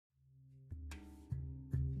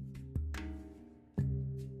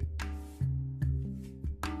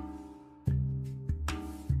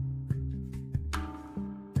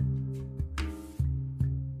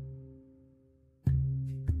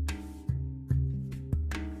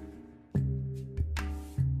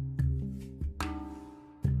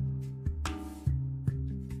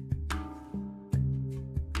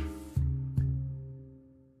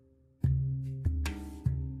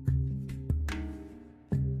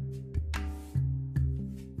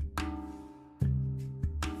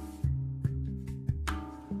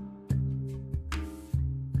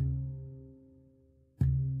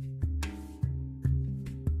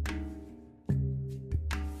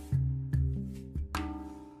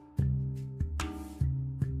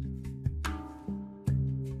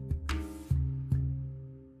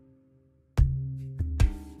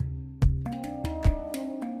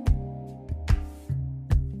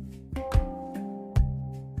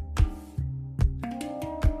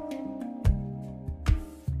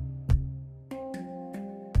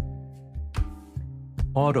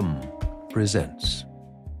Autumn presents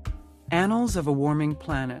Annals of a Warming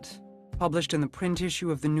Planet, published in the print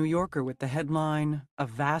issue of The New Yorker with the headline, A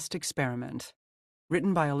Vast Experiment,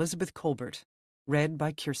 written by Elizabeth Kolbert, read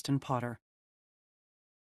by Kirsten Potter.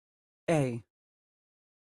 A.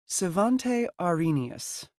 Svante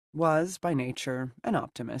Arrhenius was, by nature, an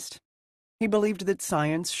optimist. He believed that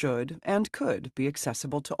science should and could be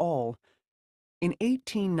accessible to all. In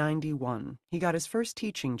 1891, he got his first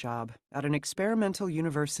teaching job at an experimental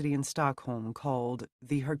university in Stockholm called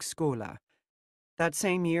the Högskola. That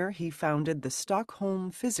same year, he founded the Stockholm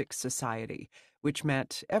Physics Society, which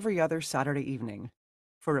met every other Saturday evening.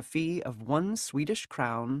 For a fee of 1 Swedish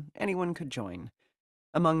crown, anyone could join.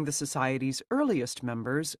 Among the society's earliest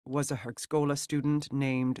members was a Högskola student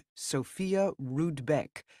named Sophia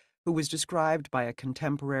Rudbeck, who was described by a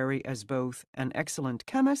contemporary as both an excellent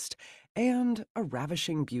chemist and a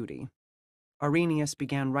ravishing beauty. Arrhenius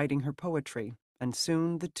began writing her poetry, and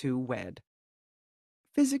soon the two wed.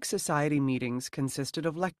 Physics Society meetings consisted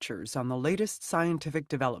of lectures on the latest scientific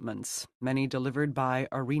developments, many delivered by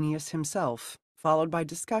Arrhenius himself, followed by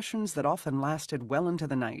discussions that often lasted well into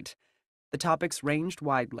the night. The topics ranged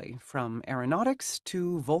widely, from aeronautics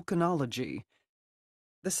to volcanology.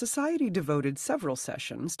 The Society devoted several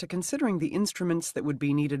sessions to considering the instruments that would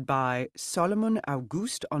be needed by Solomon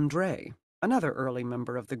August André, another early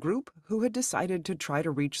member of the group who had decided to try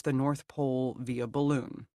to reach the North Pole via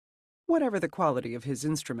balloon. Whatever the quality of his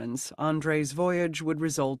instruments, André's voyage would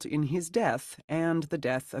result in his death and the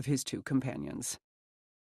death of his two companions.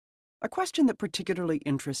 A question that particularly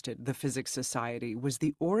interested the Physics Society was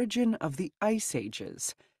the origin of the ice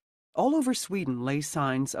ages. All over Sweden lay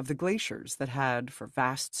signs of the glaciers that had, for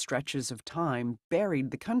vast stretches of time,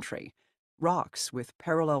 buried the country. Rocks with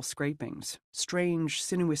parallel scrapings, strange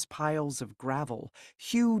sinuous piles of gravel,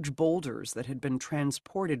 huge boulders that had been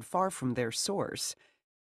transported far from their source.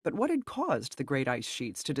 But what had caused the great ice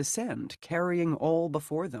sheets to descend, carrying all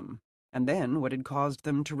before them? And then what had caused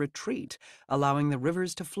them to retreat, allowing the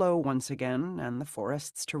rivers to flow once again and the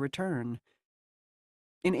forests to return?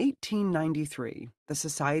 In 1893, the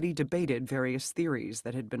Society debated various theories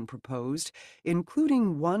that had been proposed,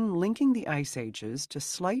 including one linking the ice ages to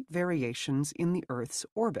slight variations in the Earth's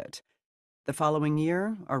orbit. The following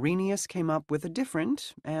year, Arrhenius came up with a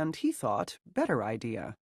different, and he thought, better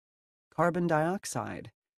idea: carbon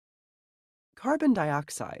dioxide. Carbon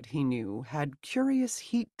dioxide, he knew, had curious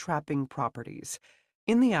heat-trapping properties.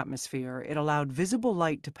 In the atmosphere, it allowed visible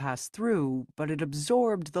light to pass through, but it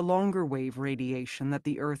absorbed the longer-wave radiation that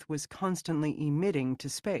the Earth was constantly emitting to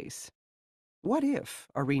space. What if,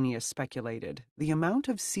 Arrhenius speculated, the amount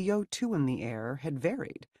of CO2 in the air had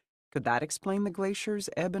varied? Could that explain the glacier's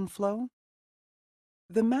ebb and flow?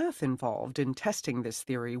 The math involved in testing this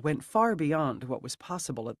theory went far beyond what was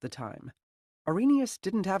possible at the time. Arrhenius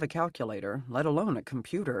didn't have a calculator, let alone a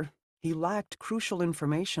computer. He lacked crucial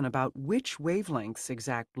information about which wavelengths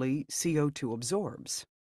exactly CO2 absorbs.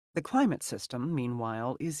 The climate system,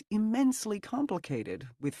 meanwhile, is immensely complicated,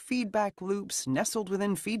 with feedback loops nestled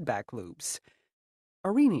within feedback loops.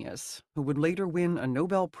 Arrhenius, who would later win a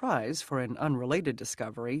Nobel Prize for an unrelated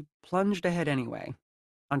discovery, plunged ahead anyway.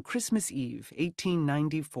 On Christmas Eve,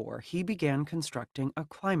 1894, he began constructing a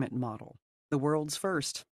climate model, the world's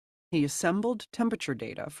first. He assembled temperature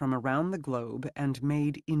data from around the globe and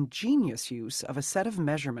made ingenious use of a set of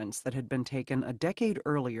measurements that had been taken a decade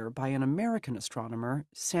earlier by an American astronomer,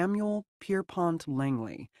 Samuel Pierpont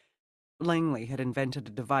Langley. Langley had invented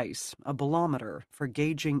a device, a bolometer, for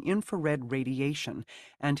gauging infrared radiation,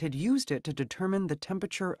 and had used it to determine the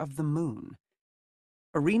temperature of the moon.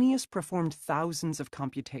 Arrhenius performed thousands of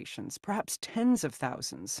computations, perhaps tens of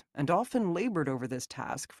thousands, and often labored over this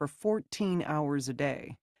task for 14 hours a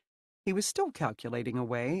day. He was still calculating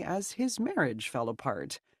away as his marriage fell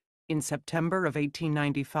apart. In September of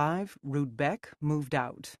 1895, Rudbeck moved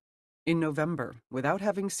out. In November, without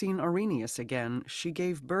having seen Arrhenius again, she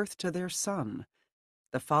gave birth to their son.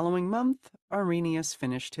 The following month, Arrhenius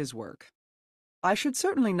finished his work. I should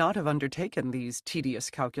certainly not have undertaken these tedious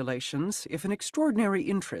calculations if an extraordinary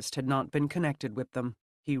interest had not been connected with them,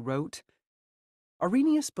 he wrote.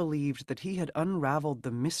 Arrhenius believed that he had unraveled the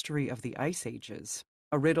mystery of the ice ages,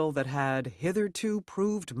 a riddle that had hitherto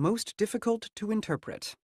proved most difficult to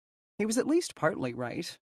interpret. He was at least partly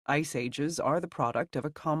right. Ice ages are the product of a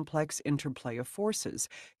complex interplay of forces,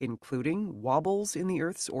 including wobbles in the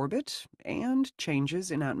Earth's orbit and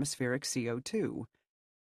changes in atmospheric CO2.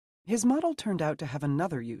 His model turned out to have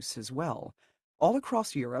another use as well. All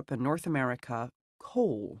across Europe and North America,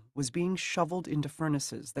 coal was being shoveled into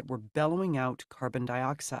furnaces that were bellowing out carbon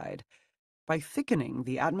dioxide. By thickening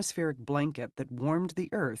the atmospheric blanket that warmed the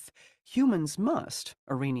Earth, humans must,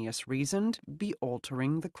 Arrhenius reasoned, be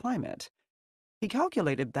altering the climate. He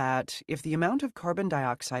calculated that if the amount of carbon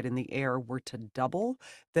dioxide in the air were to double,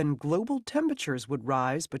 then global temperatures would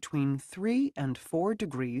rise between 3 and 4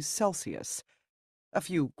 degrees Celsius. A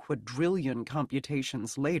few quadrillion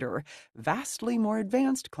computations later, vastly more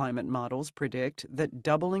advanced climate models predict that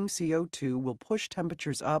doubling CO2 will push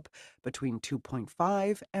temperatures up between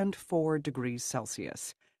 2.5 and 4 degrees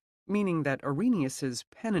Celsius, meaning that Arrhenius's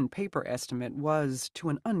pen and paper estimate was, to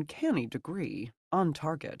an uncanny degree, on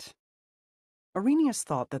target. Arrhenius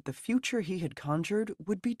thought that the future he had conjured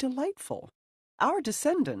would be delightful. Our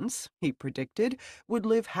descendants, he predicted, would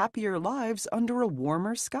live happier lives under a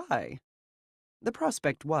warmer sky. The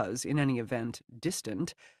prospect was, in any event,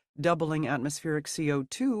 distant. Doubling atmospheric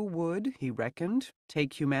CO2 would, he reckoned,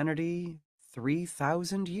 take humanity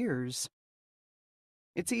 3,000 years.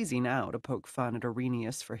 It's easy now to poke fun at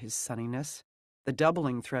Arrhenius for his sunniness. The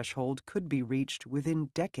doubling threshold could be reached within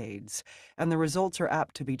decades, and the results are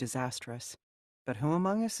apt to be disastrous. But who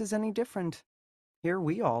among us is any different? Here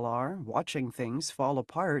we all are, watching things fall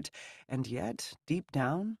apart, and yet, deep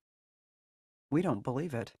down, we don't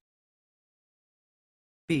believe it.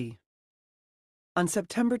 B. On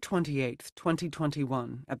September 28,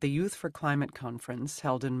 2021, at the Youth for Climate Conference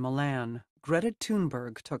held in Milan, Greta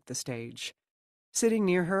Thunberg took the stage. Sitting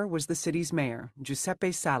near her was the city's mayor,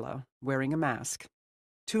 Giuseppe Sala, wearing a mask.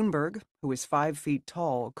 Thunberg, who is 5 feet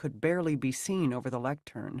tall, could barely be seen over the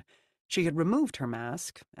lectern. She had removed her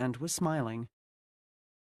mask and was smiling.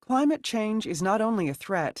 Climate change is not only a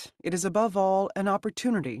threat, it is above all an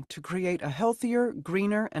opportunity to create a healthier,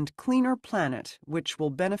 greener, and cleaner planet which will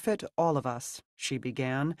benefit all of us, she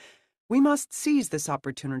began. We must seize this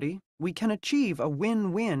opportunity. We can achieve a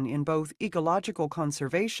win-win in both ecological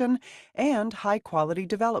conservation and high-quality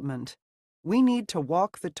development. We need to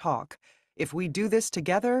walk the talk. If we do this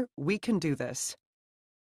together, we can do this.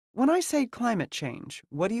 When I say climate change,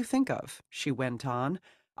 what do you think of? She went on.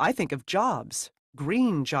 I think of jobs.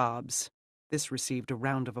 Green jobs. This received a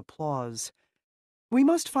round of applause. We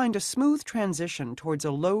must find a smooth transition towards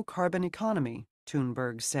a low-carbon economy,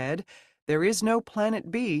 Thunberg said. There is no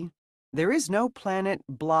planet B. There is no planet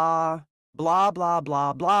blah, blah, blah,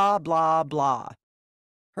 blah, blah, blah, blah.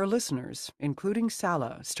 Her listeners, including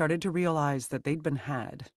Sala, started to realize that they'd been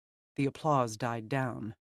had. The applause died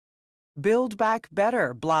down. Build back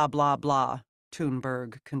better, blah, blah, blah.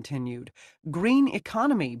 Thunberg continued. Green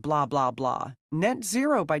economy, blah, blah, blah. Net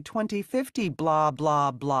zero by 2050, blah, blah,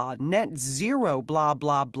 blah. Net zero, blah,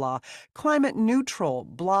 blah, blah. Climate neutral,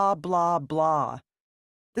 blah, blah, blah.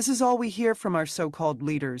 This is all we hear from our so-called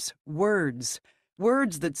leaders. Words.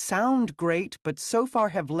 Words that sound great, but so far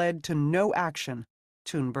have led to no action,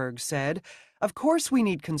 Thunberg said. Of course we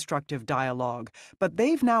need constructive dialogue, but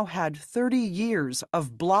they've now had 30 years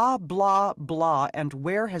of blah, blah, blah, and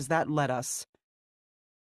where has that led us?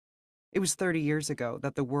 It was 30 years ago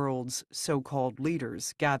that the world's so-called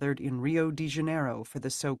leaders gathered in Rio de Janeiro for the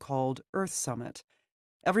so-called Earth Summit.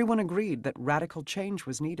 Everyone agreed that radical change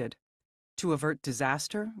was needed. To avert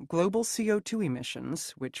disaster, global CO2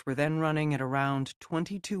 emissions, which were then running at around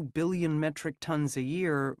 22 billion metric tons a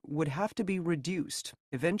year, would have to be reduced,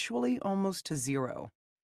 eventually almost to zero.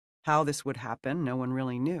 How this would happen, no one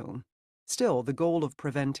really knew. Still, the goal of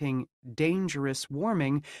preventing dangerous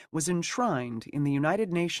warming was enshrined in the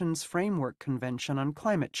United Nations Framework Convention on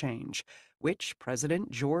Climate Change, which President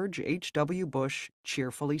George H.W. Bush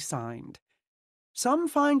cheerfully signed. Some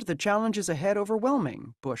find the challenges ahead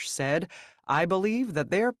overwhelming, Bush said. I believe that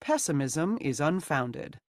their pessimism is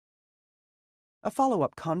unfounded. A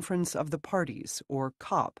follow-up conference of the parties, or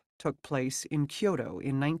COP, took place in Kyoto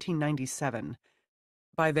in 1997.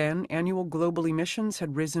 By then, annual global emissions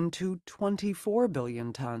had risen to 24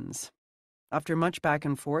 billion tons. After much back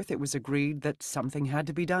and forth, it was agreed that something had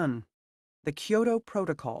to be done. The Kyoto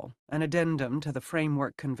Protocol, an addendum to the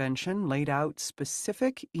Framework Convention, laid out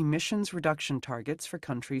specific emissions reduction targets for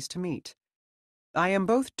countries to meet. I am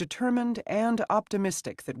both determined and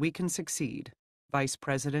optimistic that we can succeed, Vice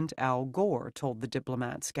President Al Gore told the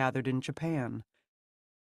diplomats gathered in Japan.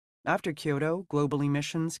 After Kyoto, global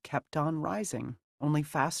emissions kept on rising, only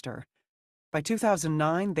faster. By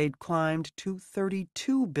 2009, they'd climbed to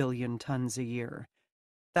 32 billion tons a year.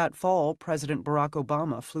 That fall, President Barack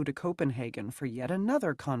Obama flew to Copenhagen for yet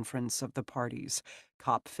another conference of the parties,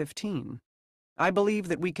 COP15. I believe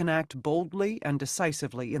that we can act boldly and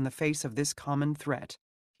decisively in the face of this common threat,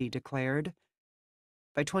 he declared.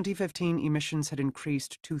 By 2015, emissions had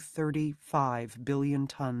increased to 35 billion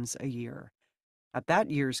tons a year. At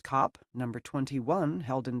that year's COP, number 21,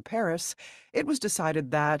 held in Paris, it was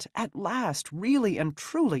decided that, at last, really and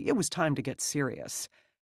truly, it was time to get serious.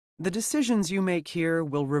 The decisions you make here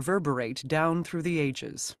will reverberate down through the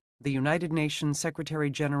ages, the United Nations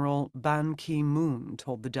Secretary-General Ban Ki-moon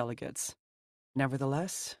told the delegates.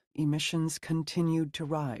 Nevertheless, emissions continued to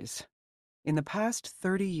rise. In the past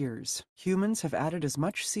 30 years, humans have added as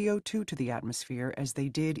much CO2 to the atmosphere as they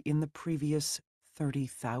did in the previous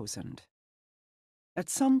 30,000. At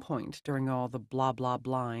some point during all the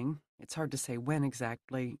blah-blah-blahing, it's hard to say when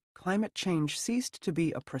exactly, climate change ceased to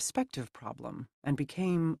be a prospective problem and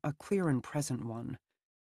became a clear and present one.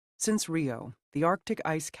 Since Rio, the Arctic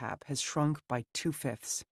ice cap has shrunk by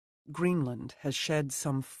 2/5. Greenland has shed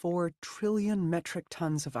some 4 trillion metric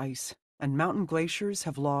tons of ice, and mountain glaciers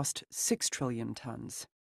have lost 6 trillion tons.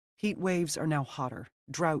 Heat waves are now hotter,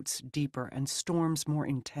 droughts deeper, and storms more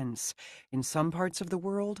intense. In some parts of the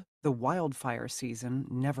world, the wildfire season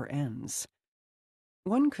never ends.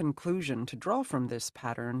 One conclusion to draw from this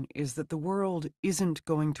pattern is that the world isn't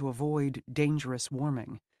going to avoid dangerous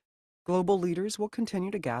warming. Global leaders will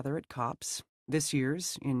continue to gather at COPs, this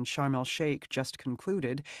year's in Sharm el-Sheikh just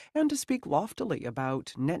concluded, and to speak loftily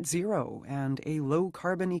about net zero and a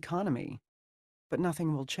low-carbon economy. But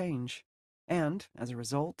nothing will change. And, as a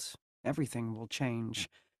result, everything will change.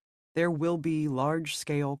 There will be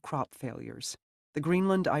large-scale crop failures. The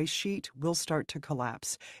Greenland ice sheet will start to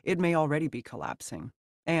collapse. It may already be collapsing.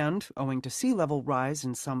 And, owing to sea level rise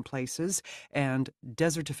in some places and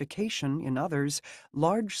desertification in others,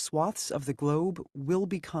 large swaths of the globe will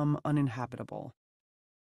become uninhabitable.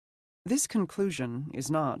 This conclusion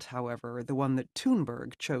is not, however, the one that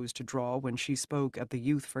Thunberg chose to draw when she spoke at the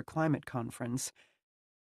Youth for Climate conference.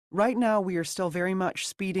 Right now we are still very much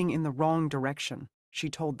speeding in the wrong direction, she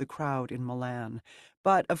told the crowd in Milan.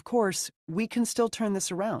 But, of course, we can still turn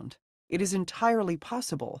this around. It is entirely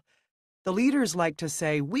possible. The leaders like to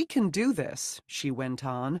say, "We can do this," she went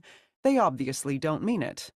on. They obviously don't mean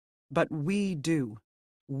it. But we do.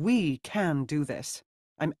 We can do this.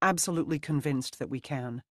 I'm absolutely convinced that we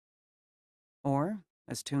can. Or,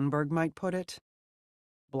 as Thunberg might put it,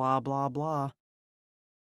 blah, blah, blah.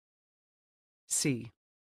 C.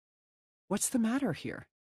 What's the matter here?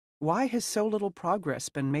 Why has so little progress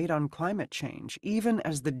been made on climate change, even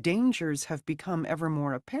as the dangers have become ever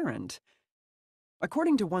more apparent?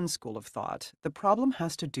 According to one school of thought, the problem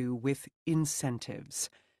has to do with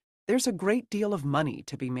incentives. There's a great deal of money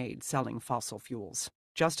to be made selling fossil fuels.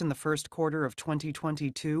 Just in the first quarter of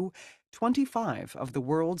 2022, 25 of the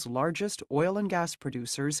world's largest oil and gas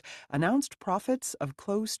producers announced profits of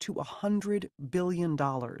close to $100 billion.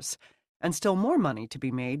 And still more money to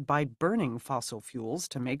be made by burning fossil fuels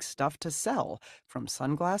to make stuff to sell, from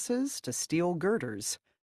sunglasses to steel girders.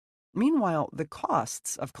 Meanwhile, the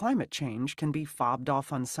costs of climate change can be fobbed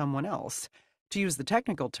off on someone else. To use the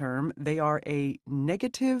technical term, they are a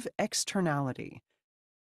negative externality.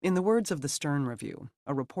 In the words of the Stern Review,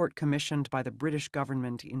 a report commissioned by the British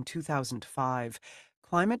government in 2005,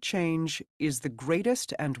 climate change is the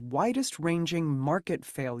greatest and widest-ranging market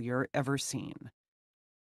failure ever seen.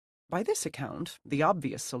 By this account, the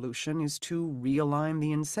obvious solution is to realign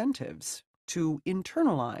the incentives, to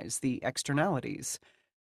internalize the externalities.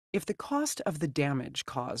 If the cost of the damage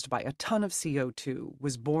caused by a ton of CO2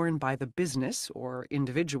 was borne by the business or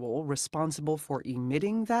individual responsible for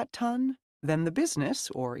emitting that ton, then the business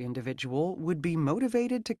or individual would be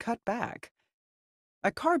motivated to cut back.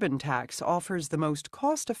 A carbon tax offers the most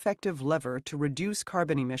cost-effective lever to reduce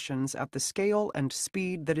carbon emissions at the scale and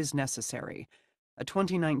speed that is necessary. A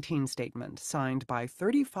 2019 statement signed by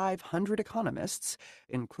 3,500 economists,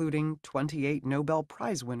 including 28 Nobel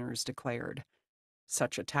Prize winners, declared.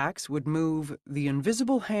 Such a tax would move the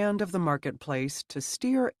invisible hand of the marketplace to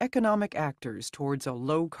steer economic actors towards a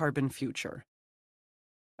low-carbon future.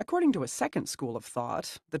 According to a second school of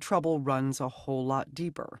thought, the trouble runs a whole lot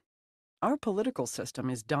deeper. Our political system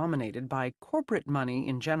is dominated by corporate money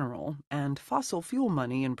in general and fossil fuel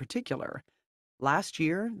money in particular. Last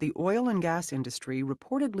year, the oil and gas industry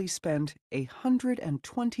reportedly spent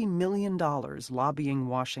 $120 million lobbying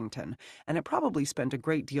Washington, and it probably spent a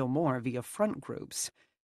great deal more via front groups.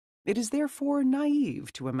 It is therefore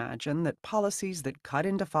naive to imagine that policies that cut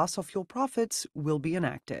into fossil fuel profits will be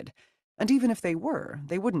enacted. And even if they were,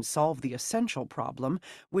 they wouldn't solve the essential problem,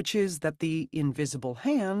 which is that the invisible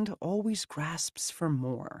hand always grasps for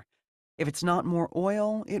more. If it's not more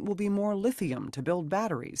oil, it will be more lithium to build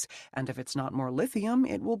batteries, and if it's not more lithium,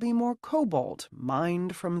 it will be more cobalt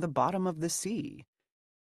mined from the bottom of the sea.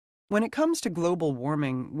 When it comes to global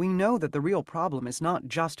warming, we know that the real problem is not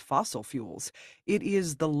just fossil fuels. It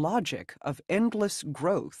is the logic of endless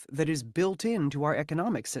growth that is built into our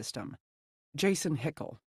economic system. Jason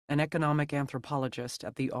Hickel, an economic anthropologist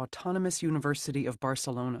at the Autonomous University of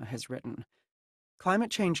Barcelona, has written, "Climate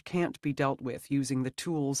change can't be dealt with using the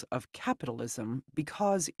tools of capitalism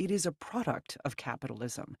because it is a product of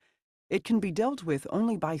capitalism. It can be dealt with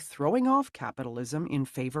only by throwing off capitalism in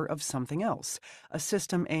favor of something else, a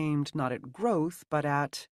system aimed not at growth but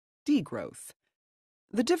at degrowth.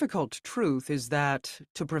 The difficult truth is that,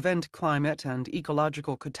 to prevent climate and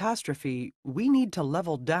ecological catastrophe, we need to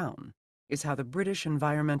level down," is how the British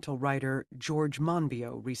environmental writer George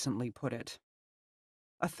Monbiot recently put it.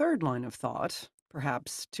 A third line of thought,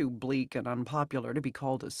 perhaps too bleak and unpopular to be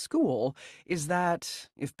called a school, is that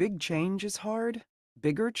if big change is hard,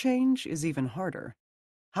 bigger change is even harder.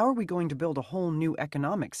 How are we going to build a whole new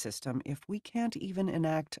economic system if we can't even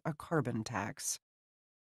enact a carbon tax?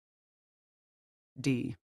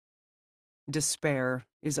 D. Despair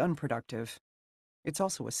is unproductive. It's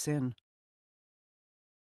also a sin.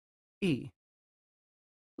 E.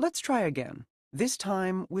 Let's try again, this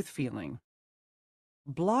time with feeling.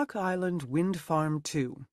 Block Island Wind Farm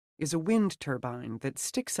 2 is a wind turbine that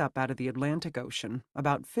sticks up out of the Atlantic Ocean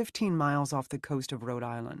about 15 miles off the coast of Rhode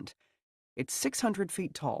Island. It's 600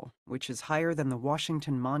 feet tall, which is higher than the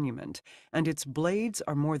Washington Monument, and its blades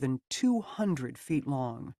are more than 200 feet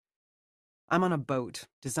long. I'm on a boat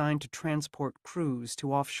designed to transport crews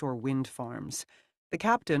to offshore wind farms. The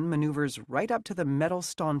captain maneuvers right up to the metal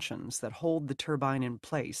stanchions that hold the turbine in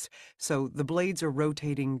place, so the blades are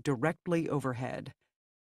rotating directly overhead.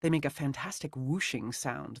 They make a fantastic whooshing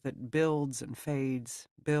sound that builds and fades,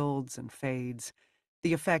 builds and fades.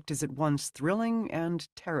 The effect is at once thrilling and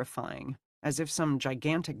terrifying, as if some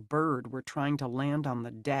gigantic bird were trying to land on the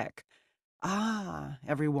deck. "Ah,"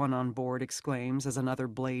 everyone on board exclaims as another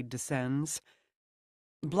blade descends.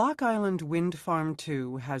 Block Island Wind Farm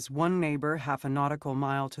 2 has one neighbor half a nautical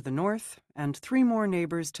mile to the north and 3 more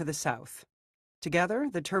neighbors to the south. Together,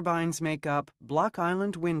 the turbines make up Block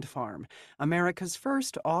Island Wind Farm, America's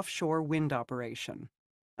first offshore wind operation.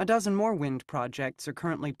 A dozen more wind projects are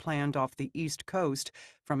currently planned off the East Coast,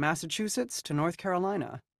 from Massachusetts to North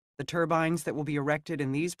Carolina. The turbines that will be erected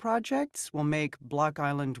in these projects will make Block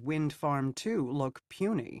Island Wind Farm 2 look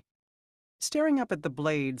puny. Staring up at the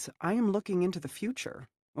blades, I am looking into the future,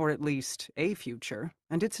 or at least a future,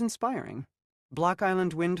 and it's inspiring. Block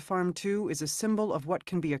Island Wind Farm 2 is a symbol of what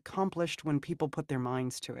can be accomplished when people put their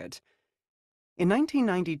minds to it. In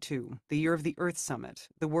 1992, the year of the Earth Summit,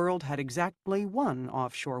 the world had exactly one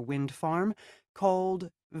offshore wind farm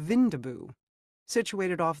called Vindaboo.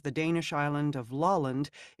 Situated off the Danish island of Lolland,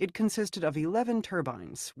 it consisted of 11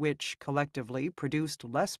 turbines, which collectively produced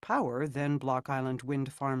less power than Block Island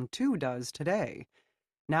Wind Farm 2 does today.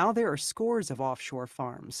 Now there are scores of offshore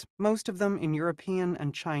farms, most of them in European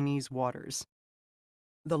and Chinese waters.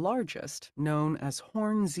 The largest, known as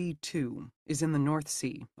Hornsea 2, is in the North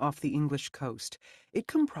Sea, off the English coast. It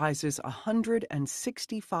comprises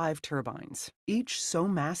 165 turbines, each so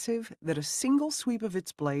massive that a single sweep of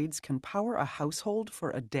its blades can power a household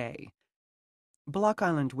for a day. Block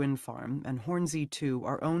Island Wind Farm and Hornsea 2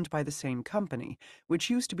 are owned by the same company,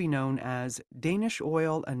 which used to be known as Danish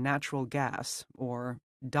Oil and Natural Gas, or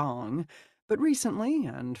DONG, but recently,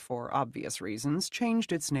 and for obvious reasons,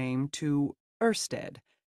 changed its name to Ørsted.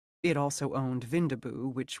 It also owned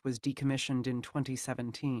Vindaboo, which was decommissioned in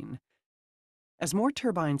 2017. As more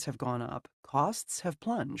turbines have gone up, costs have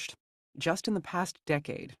plunged. Just in the past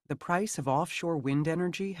decade, the price of offshore wind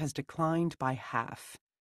energy has declined by half.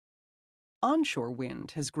 Onshore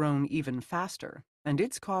wind has grown even faster, and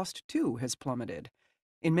its cost too has plummeted.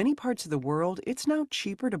 In many parts of the world, it's now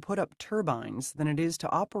cheaper to put up turbines than it is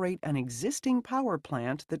to operate an existing power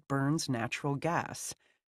plant that burns natural gas.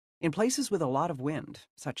 In places with a lot of wind,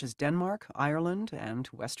 such as Denmark, Ireland, and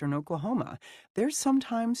western Oklahoma, there's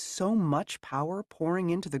sometimes so much power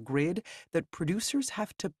pouring into the grid that producers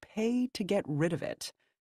have to pay to get rid of it.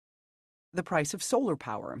 The price of solar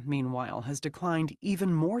power, meanwhile, has declined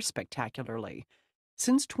even more spectacularly.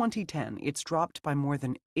 Since 2010, it's dropped by more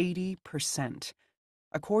than 80%.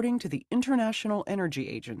 According to the International Energy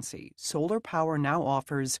Agency, solar power now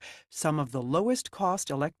offers some of the lowest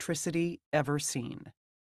cost electricity ever seen.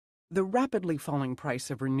 The rapidly falling price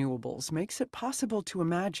of renewables makes it possible to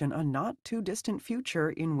imagine a not-too-distant future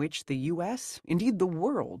in which the U.S., indeed the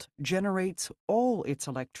world, generates all its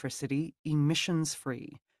electricity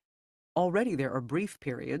emissions-free. Already there are brief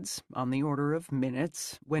periods, on the order of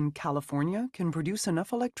minutes, when California can produce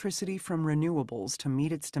enough electricity from renewables to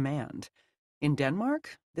meet its demand. In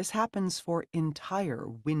Denmark, this happens for entire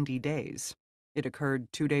windy days. It occurred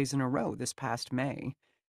 2 days in a row this past May.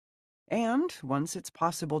 And once it's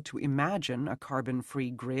possible to imagine a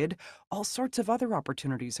carbon-free grid, all sorts of other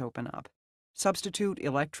opportunities open up. Substitute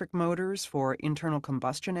electric motors for internal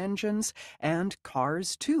combustion engines, and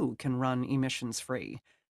cars, too, can run emissions-free.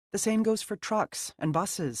 The same goes for trucks and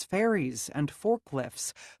buses, ferries, and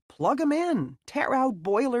forklifts. Plug them in, tear out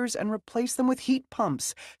boilers and replace them with heat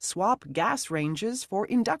pumps, swap gas ranges for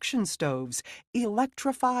induction stoves,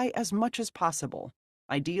 electrify as much as possible.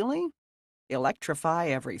 Ideally, electrify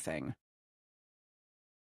everything.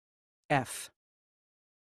 F.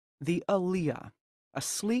 The Aliyah, a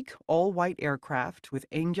sleek, all-white aircraft with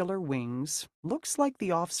angular wings, looks like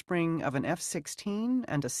the offspring of an F-16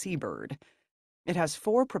 and a seabird. It has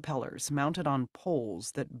 4 propellers mounted on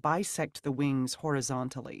poles that bisect the wings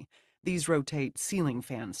horizontally. These rotate ceiling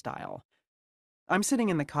fan style. I'm sitting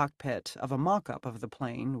in the cockpit of a mock-up of the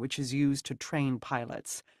plane, which is used to train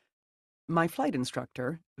pilots. My flight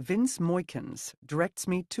instructor, Vince Moykins, directs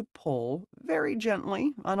me to pull, very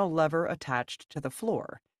gently, on a lever attached to the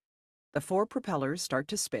floor. The 4 propellers start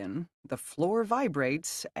to spin, the floor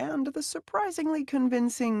vibrates, and the surprisingly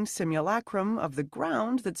convincing simulacrum of the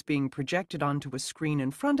ground that's being projected onto a screen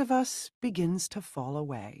in front of us begins to fall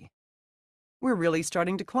away. "We're really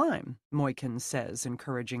starting to climb," Moykins says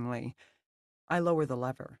encouragingly. I lower the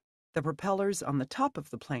lever. The propellers on the top of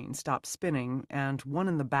the plane stop spinning, and one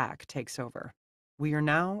in the back takes over. We are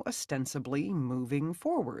now ostensibly moving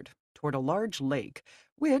forward toward a large lake,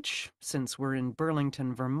 which, since we're in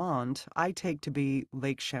Burlington, Vermont, I take to be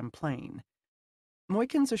Lake Champlain.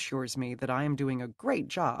 Moykins assures me that I am doing a great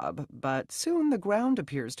job, but soon the ground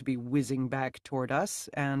appears to be whizzing back toward us,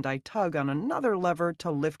 and I tug on another lever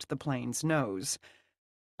to lift the plane's nose.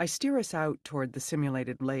 I steer us out toward the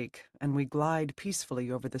simulated lake, and we glide peacefully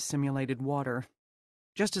over the simulated water.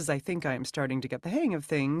 Just as I think I am starting to get the hang of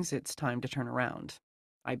things, it's time to turn around.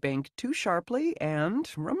 I bank too sharply, and,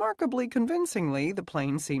 remarkably convincingly, the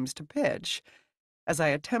plane seems to pitch. As I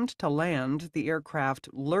attempt to land, the aircraft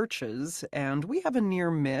lurches, and we have a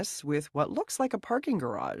near miss with what looks like a parking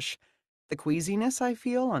garage. The queasiness I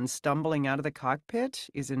feel on stumbling out of the cockpit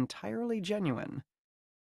is entirely genuine.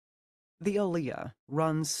 The Aliyah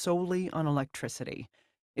runs solely on electricity.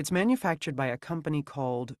 It's manufactured by a company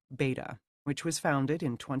called Beta, which was founded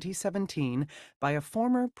in 2017 by a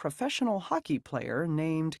former professional hockey player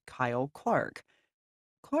named Kyle Clark.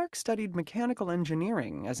 Clark studied mechanical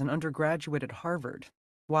engineering as an undergraduate at Harvard.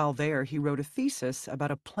 While there, he wrote a thesis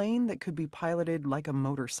about a plane that could be piloted like a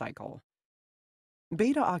motorcycle.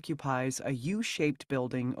 Beta occupies a U-shaped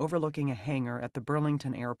building overlooking a hangar at the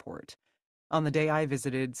Burlington airport. On the day I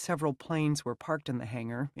visited, several planes were parked in the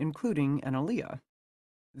hangar, including an Aliyah.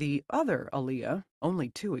 The other Aliyah, only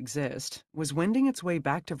 2 exist, was wending its way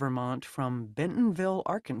back to Vermont from Bentonville,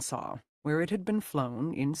 Arkansas, where it had been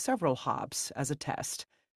flown in several hops as a test.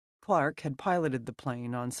 Clark had piloted the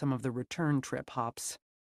plane on some of the return trip hops.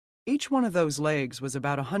 Each one of those legs was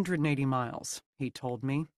about 180 miles, he told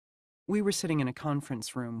me. We were sitting in a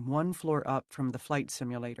conference room 1 floor up from the flight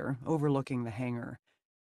simulator, overlooking the hangar.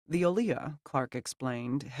 The Aliyah, Clark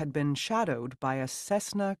explained, had been shadowed by a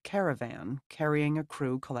Cessna Caravan carrying a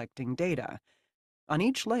crew collecting data. On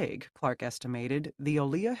each leg, Clark estimated, the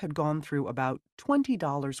Aliyah had gone through about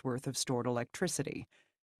 $20 worth of stored electricity.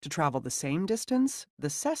 To travel the same distance, the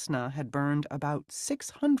Cessna had burned about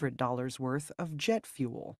 $600 worth of jet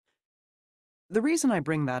fuel. The reason I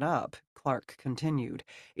bring that up, Clark continued,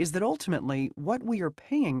 is that ultimately what we are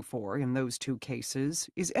paying for in those 2 cases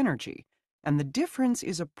is energy, and the difference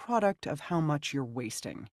is a product of how much you're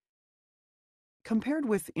wasting. Compared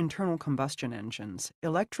with internal combustion engines,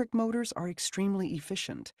 electric motors are extremely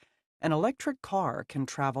efficient. An electric car can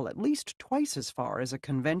travel at least twice as far as a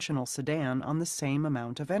conventional sedan on the same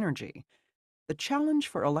amount of energy. The challenge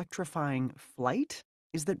for electrifying flight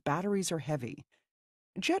is that batteries are heavy.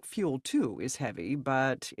 Jet fuel, too, is heavy,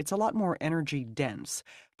 but it's a lot more energy dense.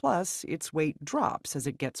 Plus, its weight drops as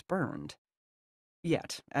it gets burned.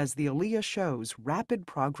 Yet, as the Aliyah shows, rapid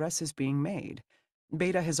progress is being made.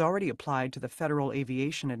 Beta has already applied to the Federal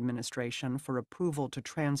Aviation Administration for approval to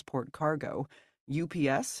transport cargo.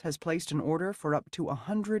 UPS has placed an order for up to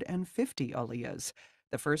 150 Aliyahs,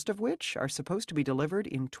 the first of which are supposed to be delivered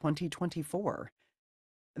in 2024.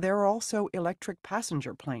 There are also electric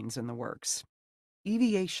passenger planes in the works.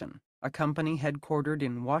 Eviation, a company headquartered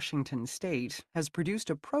in Washington State, has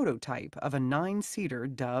produced a prototype of a 9-seater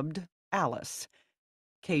dubbed Alice.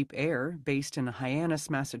 Cape Air, based in Hyannis,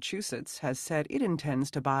 Massachusetts, has said it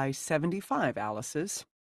intends to buy 75 Alices.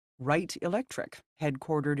 Wright Electric,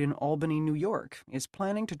 headquartered in Albany, New York, is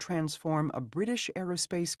planning to transform a British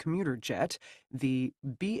aerospace commuter jet, the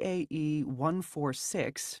BAE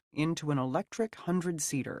 146, into an electric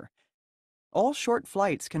 100-seater. All short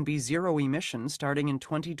flights can be zero emission starting in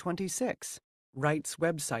 2026, Wright's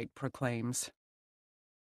website proclaims.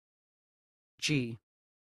 G.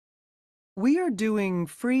 We are doing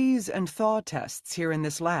freeze and thaw tests here in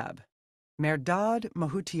this lab, Mehrdad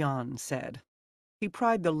Mahutian said. He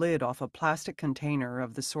pried the lid off a plastic container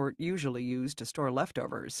of the sort usually used to store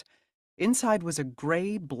leftovers. Inside was a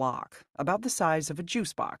gray block, about the size of a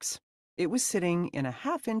juice box. It was sitting in a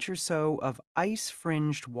half-inch or so of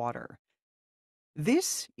ice-fringed water.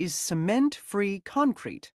 This is cement-free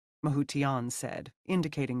concrete, Mahutian said,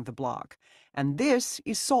 indicating the block, and this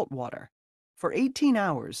is salt water. For 18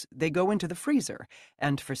 hours, they go into the freezer,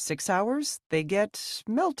 and for 6 hours, they get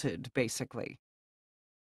melted, basically.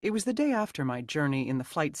 It was the day after my journey in the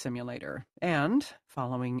flight simulator, and,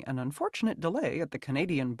 following an unfortunate delay at the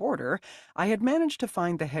Canadian border, I had managed to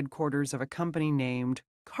find the headquarters of a company named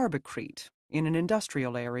Carbacrete in an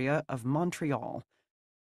industrial area of Montreal.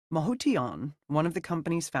 Mahutian, one of the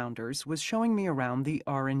company's founders, was showing me around the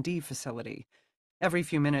R&D facility. Every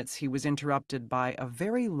few minutes he was interrupted by a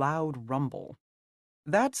very loud rumble.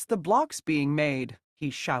 "That's the blocks being made," he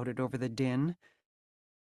shouted over the din.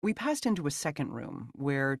 We passed into a second room,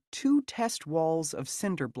 where 2 test walls of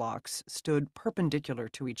cinder blocks stood perpendicular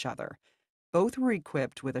to each other. Both were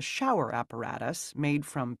equipped with a shower apparatus made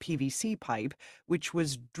from PVC pipe, which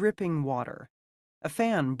was dripping water. A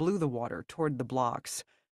fan blew the water toward the blocks.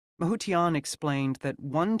 Mahutian explained that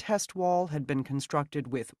one test wall had been constructed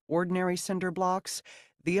with ordinary cinder blocks,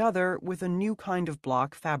 the other with a new kind of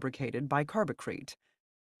block fabricated by Carbacrete.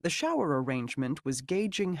 The shower arrangement was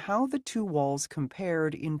gauging how the 2 walls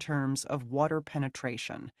compared in terms of water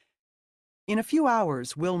penetration. "In a few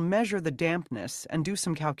hours, we'll measure the dampness and do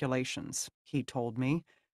some calculations," he told me.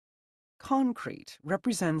 Concrete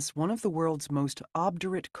represents one of the world's most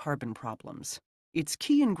obdurate carbon problems. Its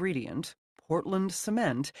key ingredient, Portland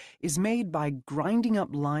cement, is made by grinding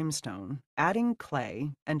up limestone, adding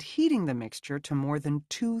clay, and heating the mixture to more than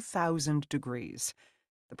 2,000 degrees.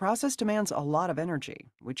 The process demands a lot of energy,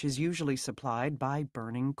 which is usually supplied by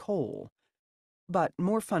burning coal. But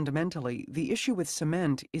more fundamentally, the issue with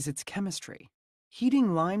cement is its chemistry.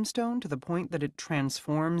 Heating limestone to the point that it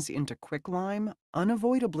transforms into quicklime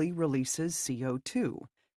unavoidably releases CO2.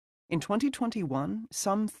 In 2021,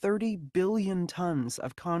 some 30 billion tons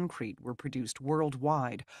of concrete were produced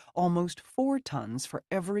worldwide, almost 4 tons for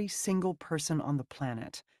every single person on the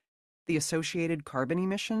planet. The associated carbon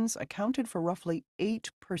emissions accounted for roughly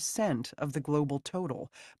 8% of the global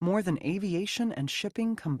total, more than aviation and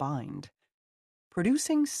shipping combined.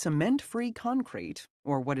 Producing cement-free concrete,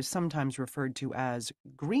 or what is sometimes referred to as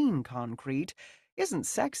green concrete, isn't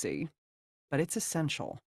sexy, but it's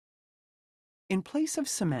essential. In place of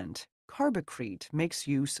cement, Carbacrete makes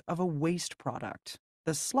use of a waste product,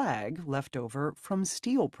 the slag left over from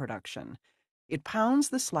steel production. It pounds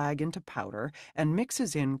the slag into powder and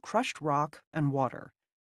mixes in crushed rock and water.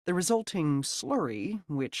 The resulting slurry,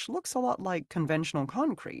 which looks a lot like conventional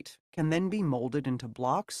concrete, can then be molded into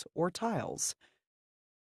blocks or tiles.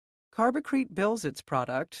 Carbacrete bills its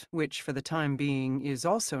product, which for the time being is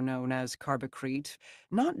also known as Carbacrete,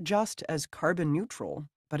 not just as carbon neutral,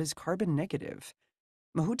 but as carbon negative.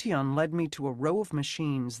 Mahutian led me to a row of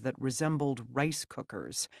machines that resembled rice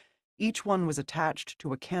cookers. Each one was attached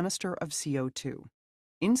to a canister of CO2.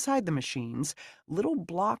 Inside the machines, little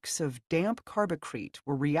blocks of damp carbacrete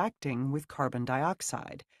were reacting with carbon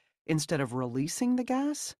dioxide. Instead of releasing the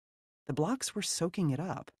gas, the blocks were soaking it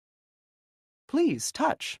up. "Please,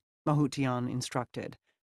 touch," Mahutian instructed.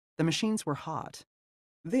 The machines were hot.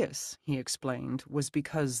 This, he explained, was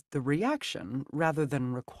because the reaction, rather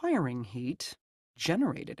than requiring heat,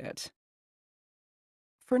 generated it.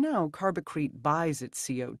 For now, Carbacrete buys its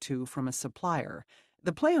CO2 from a supplier.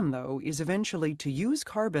 The plan, though, is eventually to use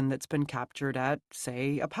carbon that's been captured at,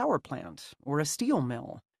 say, a power plant or a steel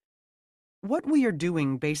mill. "What we are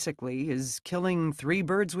doing, basically, is killing 3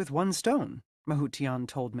 birds with 1 stone, Mahutian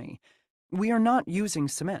told me. We are not using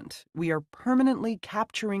cement. We are permanently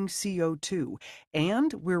capturing CO2,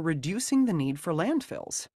 and we're reducing the need for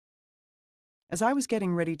landfills." As I was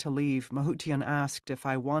getting ready to leave, Mahutian asked if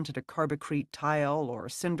I wanted a Carbacrete tile or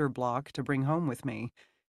cinder block to bring home with me.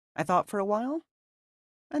 I thought for a while,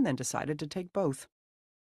 and then decided to take both.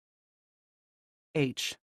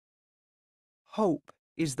 H. Hope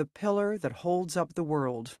is the pillar that holds up the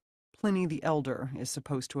world, Pliny the Elder is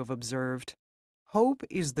supposed to have observed. Hope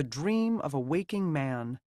is the dream of a waking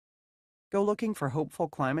man. Go looking for hopeful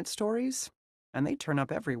climate stories? and they turn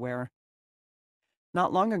up everywhere.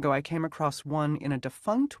 Not long ago, I came across one in a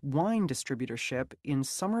defunct wine distributorship in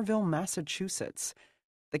Somerville, Massachusetts.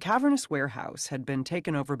 The cavernous warehouse had been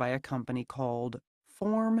taken over by a company called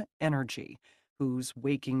Form Energy, whose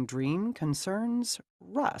waking dream concerns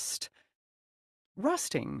rust.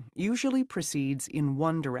 Rusting usually proceeds in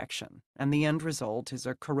one direction, and the end result is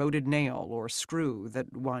a corroded nail or screw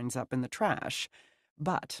that winds up in the trash.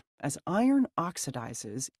 But as iron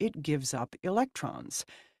oxidizes, it gives up electrons.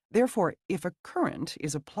 Therefore, if a current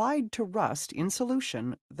is applied to rust in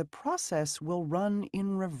solution, the process will run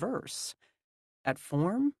in reverse. At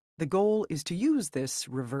Form, the goal is to use this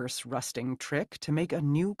reverse rusting trick to make a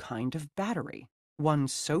new kind of battery, one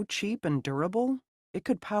so cheap and durable, it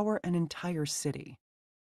could power an entire city.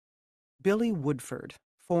 Billy Woodford,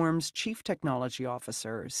 Form's chief technology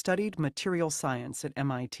officer, studied material science at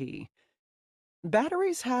MIT.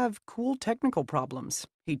 Batteries have cool technical problems,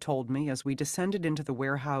 he told me as we descended into the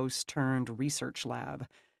warehouse-turned-research lab.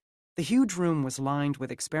 The huge room was lined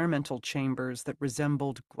with experimental chambers that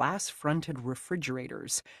resembled glass-fronted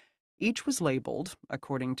refrigerators. Each was labeled,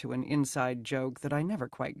 according to an inside joke that I never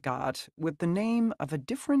quite got, with the name of a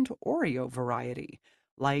different Oreo variety,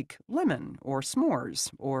 like lemon or s'mores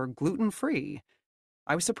or gluten-free.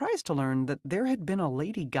 I was surprised to learn that there had been a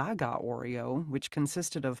Lady Gaga Oreo, which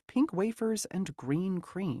consisted of pink wafers and green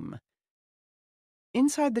cream.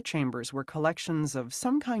 Inside the chambers were collections of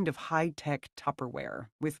some kind of high-tech Tupperware,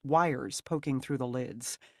 with wires poking through the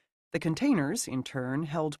lids. The containers, in turn,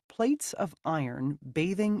 held plates of iron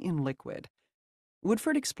bathing in liquid.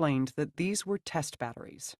 Woodford explained that these were test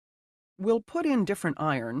batteries. We'll put in different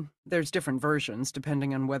iron. There's different versions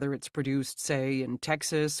depending on whether it's produced, say, in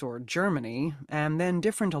Texas or Germany, and then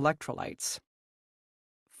different electrolytes.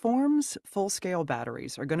 Form's full-scale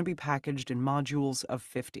batteries are going to be packaged in modules of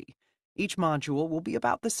 50. Each module will be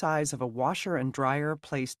about the size of a washer and dryer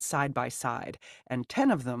placed side by side, and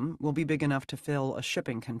 10 of them will be big enough to fill a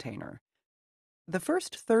shipping container. The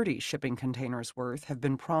first 30 shipping containers worth have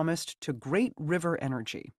been promised to Great River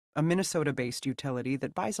Energy, a Minnesota-based utility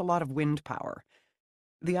that buys a lot of wind power.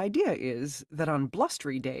 The idea is that on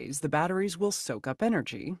blustery days, the batteries will soak up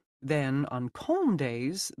energy. Then, on calm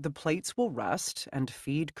days, the plates will rust and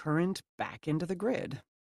feed current back into the grid.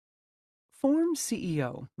 Form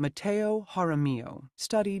CEO Matteo Jaramillo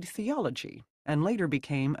studied theology and later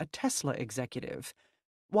became a Tesla executive.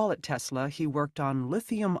 While at Tesla, he worked on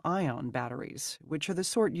lithium-ion batteries, which are the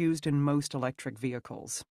sort used in most electric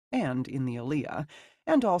vehicles, and in the Aliyah,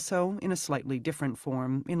 and also, in a slightly different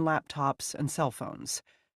form, in laptops and cell phones.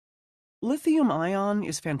 Lithium-ion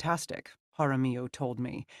is fantastic, Jaramillo told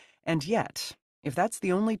me, and yet, if that's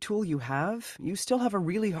the only tool you have, you still have a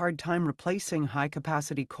really hard time replacing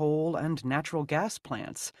high-capacity coal and natural gas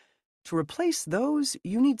plants. To replace those,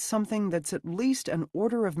 you need something that's at least an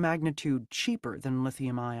order of magnitude cheaper than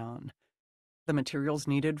lithium-ion. The materials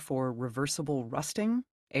needed for reversible rusting,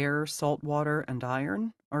 air, salt water, and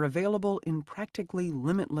iron, are available in practically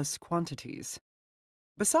limitless quantities.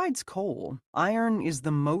 Besides coal, iron is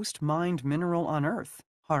the most mined mineral on Earth,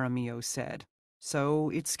 Jaramillo said, so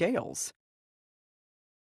it scales.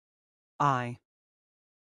 I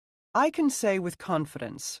can say with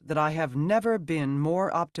confidence that I have never been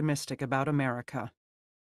more optimistic about America.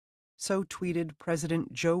 So tweeted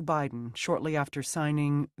President Joe Biden shortly after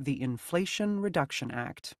signing the Inflation Reduction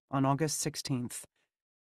Act on August 16th.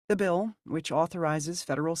 The bill, which authorizes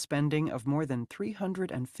federal spending of more than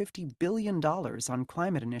 $350 billion on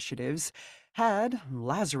climate initiatives, had,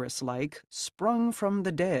 Lazarus-like, sprung from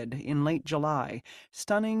the dead in late July,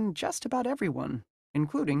 stunning just about everyone,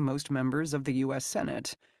 including most members of the U.S.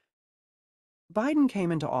 Senate. Biden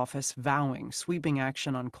came into office vowing sweeping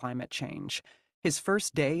action on climate change. His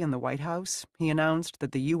first day in the White House, he announced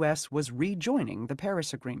that the U.S. was rejoining the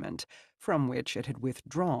Paris Agreement, from which it had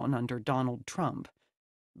withdrawn under Donald Trump.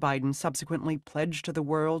 Biden subsequently pledged to the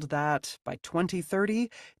world that, by 2030,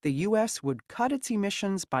 the U.S. would cut its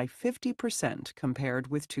emissions by 50% compared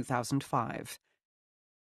with 2005.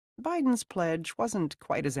 Biden's pledge wasn't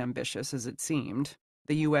quite as ambitious as it seemed.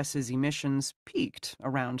 The U.S.'s emissions peaked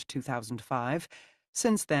around 2005.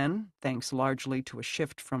 Since then, thanks largely to a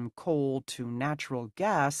shift from coal to natural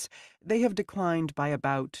gas, they have declined by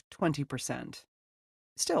about 20%.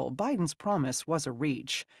 Still, Biden's promise was a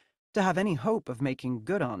reach. To have any hope of making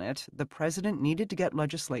good on it, the president needed to get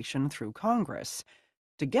legislation through Congress.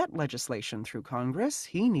 To get legislation through Congress,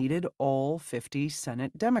 he needed all 50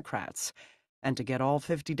 Senate Democrats. And to get all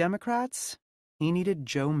 50 Democrats, he needed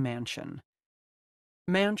Joe Manchin.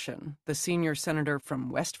 Manchin, the senior senator from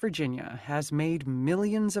West Virginia, has made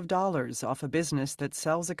millions of dollars off a business that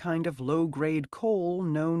sells a kind of low-grade coal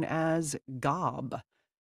known as gob.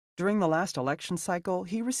 During the last election cycle,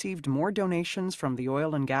 he received more donations from the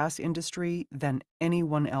oil and gas industry than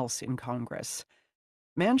anyone else in Congress.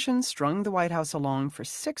 Manchin strung the White House along for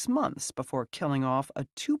 6 months before killing off a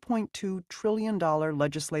 $2.2 trillion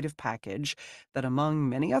legislative package that, among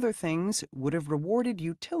many other things, would have rewarded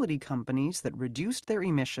utility companies that reduced their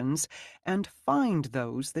emissions and fined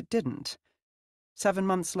those that didn't. 7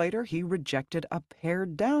 months later, he rejected a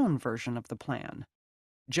pared-down version of the plan.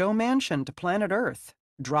 Joe Manchin to planet Earth,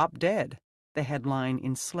 drop dead, the headline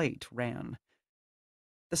in Slate ran.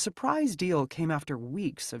 The surprise deal came after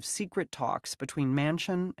weeks of secret talks between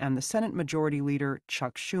Manchin and the Senate Majority Leader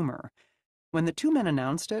Chuck Schumer. When the two men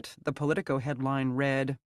announced it, the Politico headline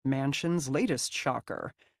read, "Manchin's latest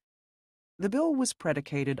shocker." The bill was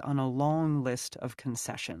predicated on a long list of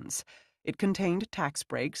concessions. It contained tax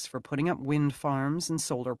breaks for putting up wind farms and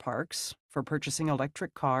solar parks, for purchasing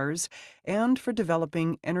electric cars, and for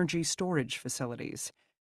developing energy storage facilities.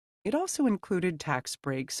 It also included tax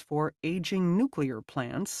breaks for aging nuclear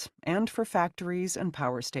plants and for factories and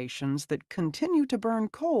power stations that continue to burn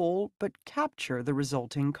coal but capture the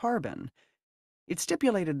resulting carbon. It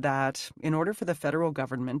stipulated that, in order for the federal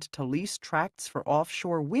government to lease tracts for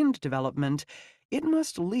offshore wind development, it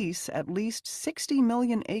must lease at least 60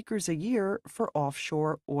 million acres a year for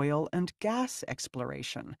offshore oil and gas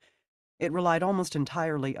exploration. It relied almost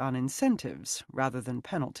entirely on incentives rather than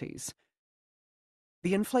penalties.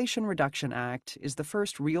 The Inflation Reduction Act is the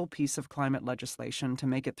first real piece of climate legislation to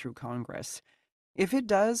make it through Congress. If it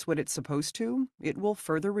does what it's supposed to, it will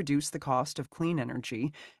further reduce the cost of clean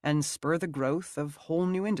energy and spur the growth of whole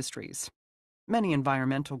new industries. Many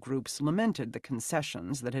environmental groups lamented the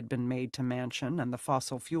concessions that had been made to Manchin and the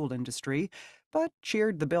fossil fuel industry, but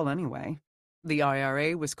cheered the bill anyway. The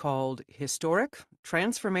IRA was called historic,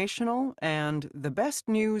 transformational, and the best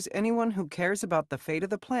news anyone who cares about the fate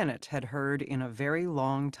of the planet had heard in a very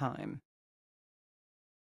long time.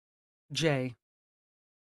 J.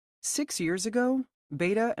 6 years ago,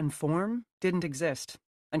 Beta and Form didn't exist,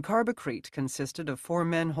 and Carbocrete consisted of 4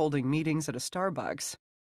 men holding meetings at a Starbucks.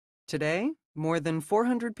 Today, more than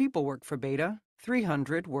 400 people work for Beta,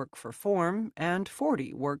 300 work for Form, and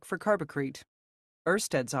 40 work for Carbocrete.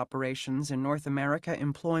 Ørsted's operations in North America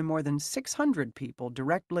employ more than 600 people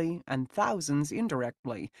directly and thousands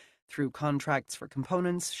indirectly through contracts for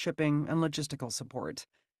components, shipping, and logistical support.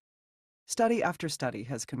 Study after study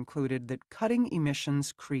has concluded that cutting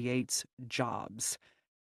emissions creates jobs.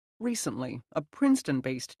 Recently, a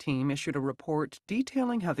Princeton-based team issued a report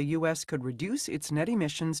detailing how the U.S. could reduce its net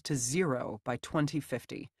emissions to 0 by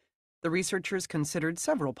 2050. The researchers considered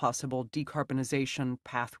several possible decarbonization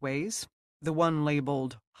pathways. The one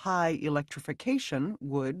labeled high electrification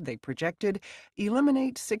would, they projected,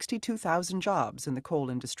 eliminate 62,000 jobs in the coal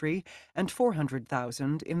industry and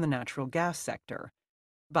 400,000 in the natural gas sector.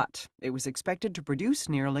 But it was expected to produce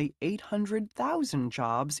nearly 800,000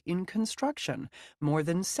 jobs in construction, more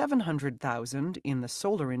than 700,000 in the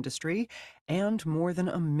solar industry, and more than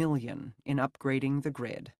 1 million in upgrading the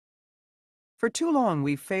grid. For too long,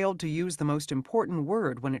 we've failed to use the most important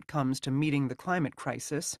word when it comes to meeting the climate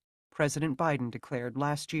crisis, President Biden declared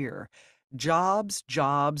last year. Jobs,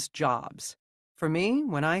 jobs, jobs. For me,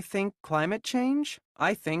 when I think climate change,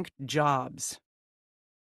 I think jobs.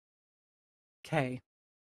 K.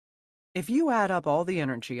 If you add up all the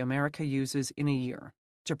energy America uses in a year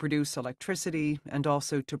to produce electricity and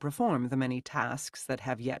also to perform the many tasks that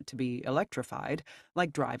have yet to be electrified,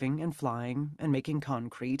 like driving and flying and making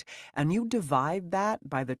concrete, and you divide that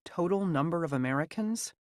by the total number of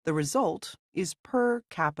Americans, the result is per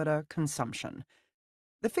capita consumption.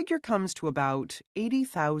 The figure comes to about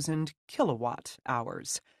 80,000 kilowatt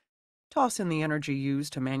hours. Toss in the energy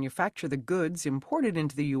used to manufacture the goods imported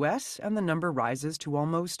into the U.S., and the number rises to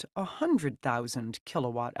almost 100,000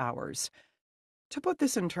 kilowatt hours. To put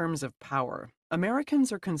this in terms of power,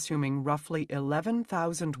 Americans are consuming roughly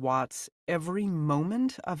 11,000 watts every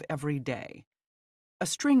moment of every day. A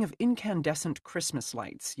string of incandescent Christmas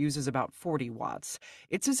lights uses about 40 watts.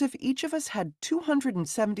 It's as if each of us had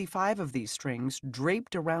 275 of these strings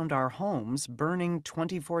draped around our homes, burning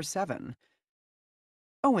 24/7.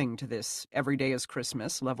 Owing to this every day is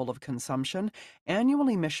Christmas level of consumption, annual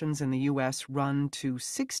emissions in the U.S. run to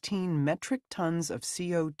 16 metric tons of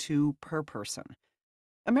CO2 per person.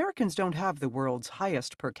 Americans don't have the world's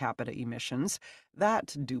highest per capita emissions.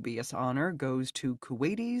 That dubious honor goes to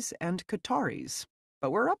Kuwaitis and Qataris. But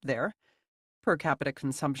we're up there. Per capita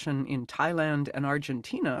consumption in Thailand and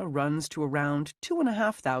Argentina runs to around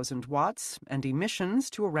 2,500 watts and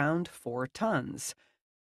emissions to around 4 tons.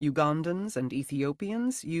 Ugandans and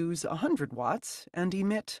Ethiopians use 100 watts and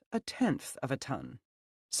emit a tenth of a ton.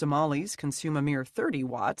 Somalis consume a mere 30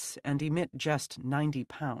 watts and emit just 90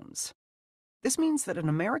 pounds. This means that an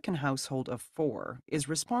American household of 4 is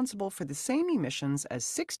responsible for the same emissions as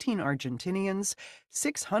 16 Argentinians,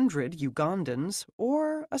 600 Ugandans,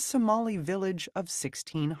 or a Somali village of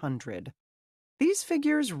 1,600. These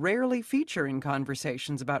figures rarely feature in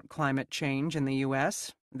conversations about climate change in the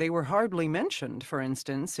U.S. They were hardly mentioned, for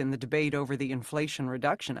instance, in the debate over the Inflation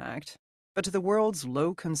Reduction Act. But to the world's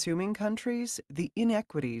low-consuming countries, the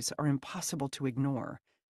inequities are impossible to ignore.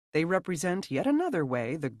 They represent yet another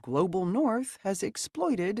way the global North has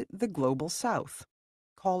exploited the global South.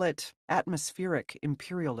 Call it atmospheric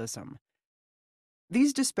imperialism.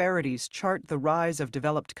 These disparities chart the rise of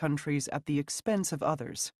developed countries at the expense of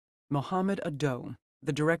others. Mohammed Ado,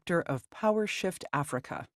 the director of Power Shift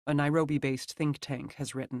Africa, a Nairobi-based think tank,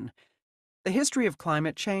 has written, "The history of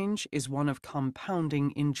climate change is one of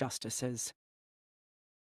compounding injustices."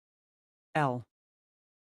 L.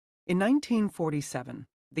 In 1947,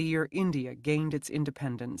 the year India gained its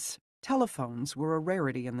independence, telephones were a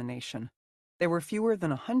rarity in the nation. There were fewer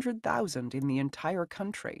than 100,000 in the entire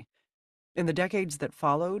country. In the decades that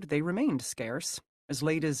followed, they remained scarce. As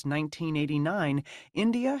late as 1989,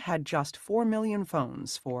 India had just 4 million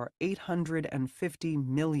phones for 850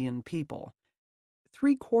 million people.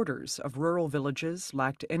 3/4 of rural villages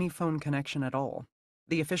lacked any phone connection at all.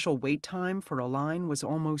 The official wait time for a line was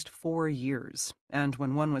almost 4 years, and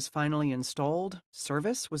when one was finally installed,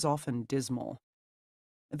 service was often dismal.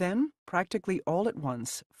 Then, practically all at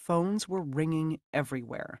once, phones were ringing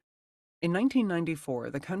everywhere. In 1994,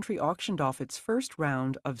 the country auctioned off its first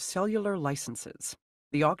round of cellular licenses.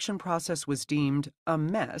 The auction process was deemed a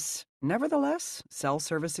mess. Nevertheless, cell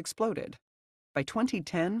service exploded. By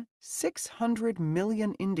 2010, 600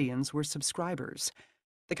 million Indians were subscribers.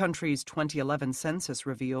 The country's 2011 census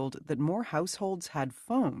revealed that more households had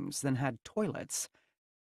phones than had toilets.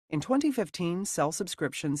 In 2015, cell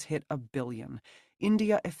subscriptions hit 1 billion.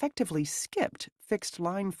 India effectively skipped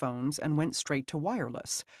fixed-line phones and went straight to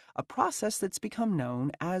wireless, a process that's become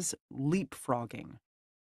known as leapfrogging.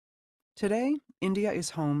 Today, India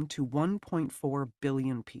is home to 1.4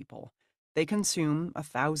 billion people. They consume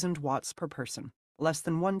 1,000 watts per person, less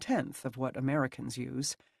than 1/10 of what Americans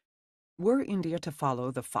use. Were India to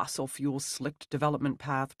follow the fossil fuel-slicked development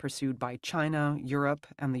path pursued by China, Europe,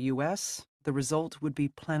 and the U.S., the result would be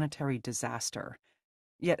planetary disaster.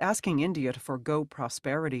 Yet asking India to forego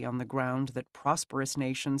prosperity on the ground that prosperous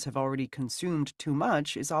nations have already consumed too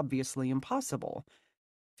much is obviously impossible.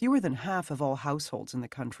 Fewer than half of all households in the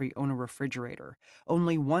country own a refrigerator.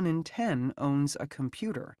 Only 1 in 10 owns a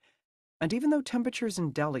computer. And even though temperatures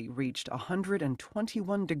in Delhi reached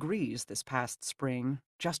 121 degrees this past spring,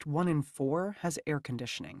 just 1 in 4 has air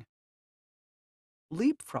conditioning.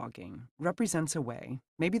 Leapfrogging represents a way,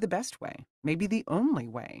 maybe the best way, maybe the only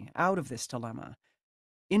way, out of this dilemma.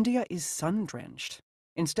 India is sun-drenched.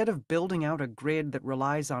 Instead of building out a grid that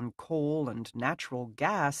relies on coal and natural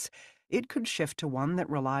gas, it could shift to one that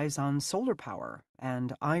relies on solar power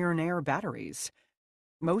and iron-air batteries.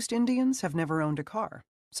 Most Indians have never owned a car,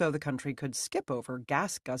 so the country could skip over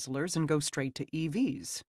gas guzzlers and go straight to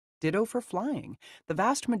EVs. Ditto for flying. The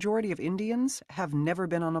vast majority of Indians have never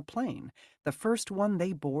been on a plane. The first one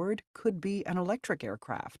they board could be an electric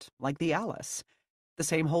aircraft, like the Alice. The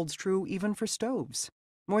same holds true even for stoves.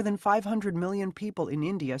 More than 500 million people in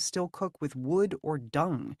India still cook with wood or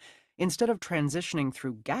dung. Instead of transitioning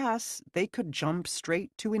through gas, they could jump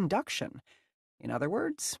straight to induction. In other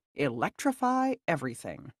words, electrify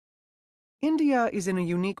everything. India is in a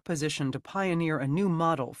unique position to pioneer a new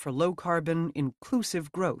model for low-carbon,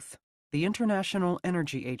 inclusive growth, the International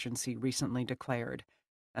Energy Agency recently declared.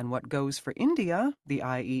 And what goes for India, the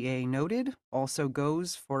IEA noted, also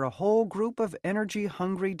goes for a whole group of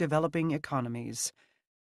energy-hungry developing economies.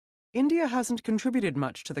 India hasn't contributed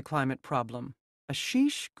much to the climate problem.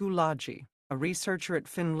 Ashish Gulagi, a researcher at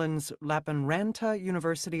Finland's Lappeenranta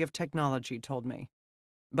University of Technology, told me.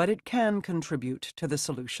 But it can contribute to the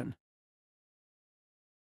solution.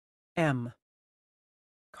 M.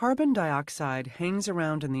 Carbon dioxide hangs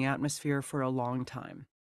around in the atmosphere for a long time.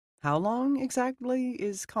 How long exactly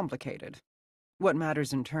is complicated. What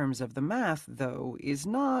matters in terms of the math, though, is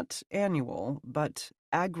not annual, but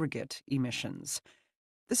aggregate emissions.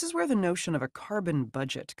 This is where the notion of a carbon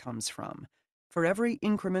budget comes from. For every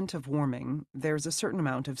increment of warming, there's a certain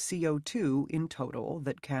amount of CO2 in total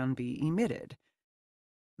that can be emitted.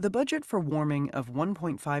 The budget for warming of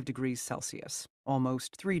 1.5 degrees Celsius,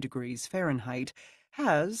 almost 3 degrees Fahrenheit,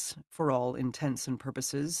 has, for all intents and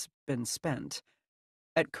purposes, been spent.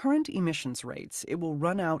 At current emissions rates, it will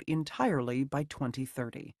run out entirely by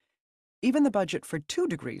 2030. Even the budget for 2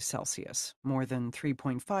 degrees Celsius, more than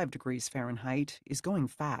 3.5 degrees Fahrenheit, is going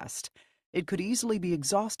fast. It could easily be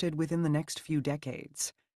exhausted within the next few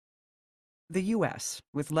decades. The U.S.,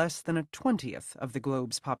 with less than a 20th of the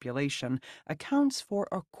globe's population, accounts for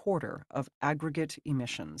a quarter of aggregate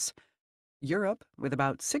emissions. Europe, with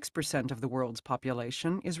about 6% of the world's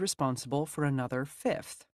population, is responsible for another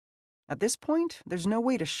fifth. At this point, there's no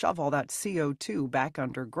way to shove all that CO2 back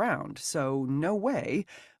underground, so no way,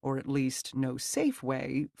 or at least no safe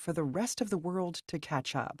way, for the rest of the world to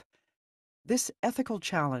catch up. This ethical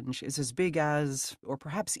challenge is as big as, or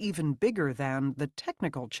perhaps even bigger than, the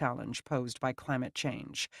technical challenge posed by climate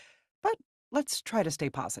change. But let's try to stay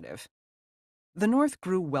positive. The North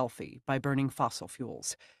grew wealthy by burning fossil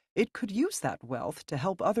fuels. It could use that wealth to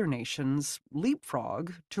help other nations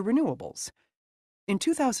leapfrog to renewables. In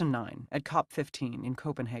 2009, at COP15 in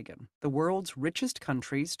Copenhagen, the world's richest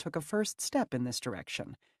countries took a first step in this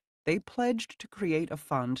direction. They pledged to create a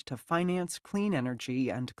fund to finance clean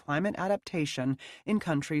energy and climate adaptation in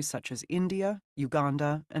countries such as India,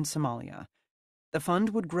 Uganda, and Somalia. The fund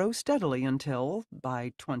would grow steadily until,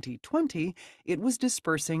 by 2020, it was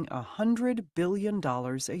dispersing $100 billion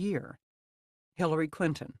a year. Hillary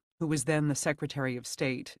Clinton, who was then the Secretary of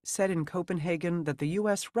State, said in Copenhagen that the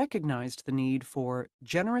U.S. recognized the need for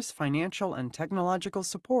generous financial and technological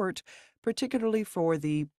support, particularly for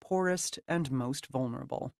the poorest and most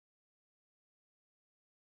vulnerable.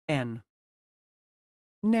 N.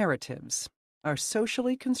 Narratives are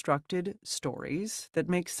socially constructed stories that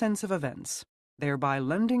make sense of events, thereby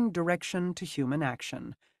lending direction to human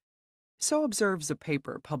action. So observes a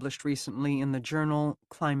paper published recently in the journal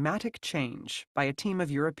Climatic Change by a team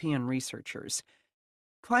of European researchers.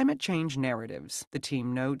 Climate change narratives, the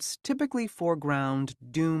team notes, typically foreground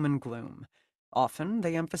doom and gloom. Often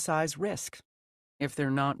they emphasize risk. If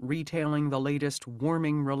they're not retailing the latest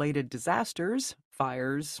warming-related disasters,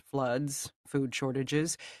 fires, floods, food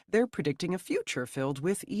shortages, they're predicting a future filled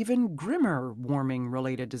with even grimmer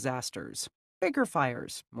warming-related disasters. Bigger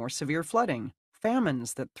fires, more severe flooding,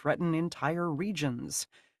 famines that threaten entire regions.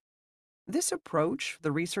 This approach,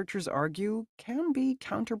 the researchers argue, can be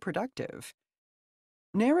counterproductive.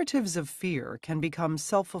 Narratives of fear can become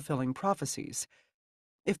self-fulfilling prophecies.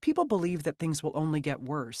 If people believe that things will only get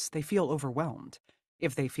worse, they feel overwhelmed.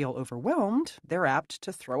 If they feel overwhelmed, they're apt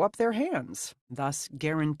to throw up their hands, thus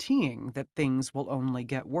guaranteeing that things will only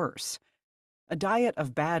get worse. A diet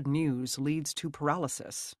of bad news leads to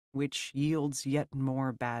paralysis, which yields yet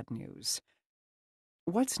more bad news.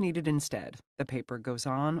 What's needed instead, the paper goes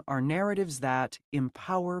on, are narratives that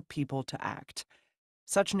empower people to act.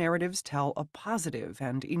 Such narratives tell a positive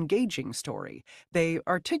and engaging story. They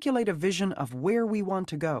articulate a vision of where we want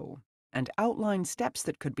to go and outline steps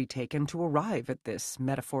that could be taken to arrive at this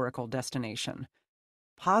metaphorical destination.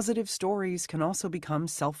 Positive stories can also become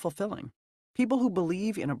self-fulfilling. People who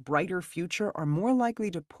believe in a brighter future are more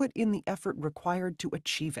likely to put in the effort required to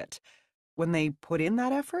achieve it. When they put in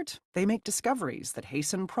that effort, they make discoveries that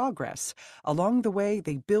hasten progress. Along the way,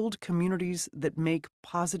 they build communities that make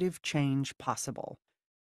positive change possible.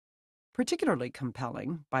 Particularly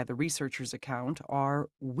compelling, by the researchers' account, are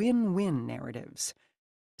win-win narratives.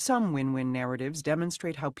 Some win-win narratives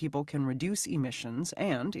demonstrate how people can reduce emissions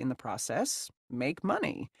and, in the process, make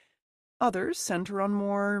money. Others center on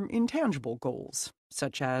more intangible goals,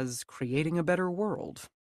 such as creating a better world.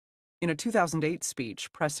 In a 2008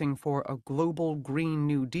 speech pressing for a global Green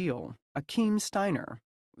New Deal, Akeem Steiner,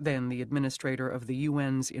 then the administrator of the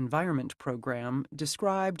UN's Environment Program,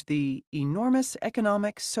 described the enormous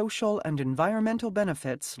economic, social, and environmental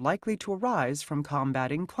benefits likely to arise from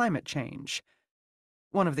combating climate change.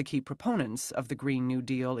 One of the key proponents of the Green New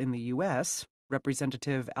Deal in the U.S.,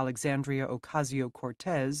 Representative Alexandria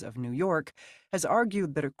Ocasio-Cortez of New York, has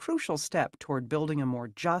argued that a crucial step toward building a more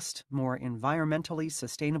just, more environmentally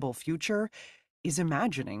sustainable future is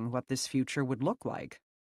imagining what this future would look like.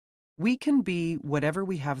 We can be whatever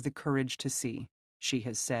we have the courage to see, she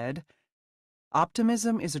has said.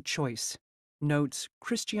 Optimism is a choice, notes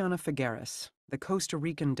Christiana Figueres, the Costa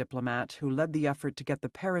Rican diplomat who led the effort to get the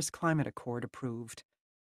Paris Climate Accord approved.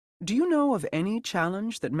 Do you know of any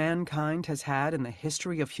challenge that mankind has had in the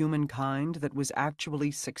history of humankind that was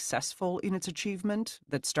actually successful in its achievement,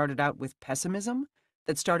 that started out with pessimism,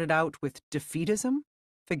 that started out with defeatism?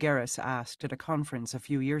 Figueres asked at a conference a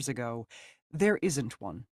few years ago. There isn't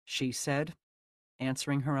one, she said,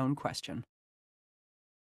 answering her own question.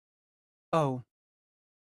 Oh,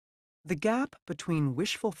 The gap between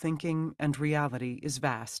wishful thinking and reality is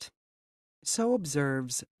vast. So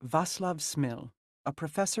observes Václav Smil, a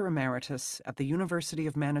professor emeritus at the University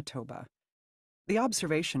of Manitoba. The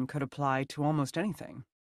observation could apply to almost anything.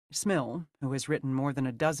 Smil, who has written more than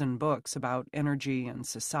a dozen books about energy and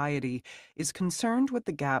society, is concerned with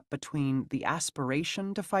the gap between the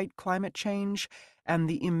aspiration to fight climate change and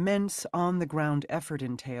the immense on-the-ground effort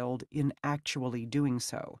entailed in actually doing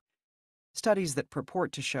so. Studies that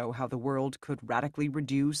purport to show how the world could radically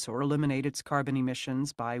reduce or eliminate its carbon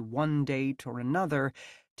emissions by one date or another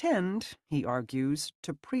tend, he argues,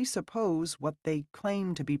 to presuppose what they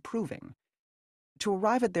claim to be proving. To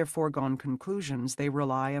arrive at their foregone conclusions, they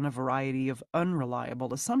rely on a variety of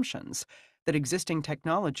unreliable assumptions that existing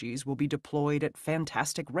technologies will be deployed at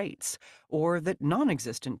fantastic rates, or that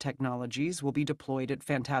non-existent technologies will be deployed at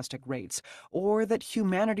fantastic rates, or that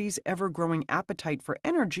humanity's ever-growing appetite for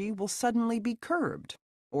energy will suddenly be curbed,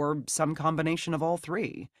 or some combination of all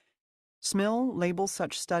three. Smil labels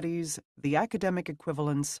such studies the academic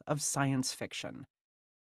equivalents of science fiction.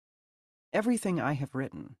 Everything I have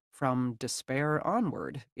written, from despair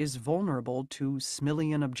onward, is vulnerable to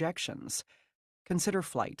Smillian objections. Consider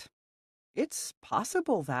flight. It's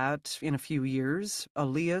possible that, in a few years,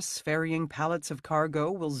 Elias ferrying pallets of cargo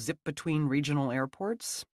will zip between regional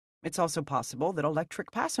airports. It's also possible that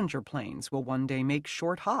electric passenger planes will one day make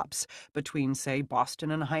short hops between, say, Boston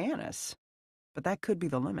and Hyannis. But that could be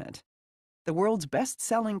the limit. The world's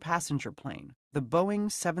best-selling passenger plane, the Boeing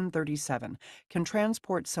 737, can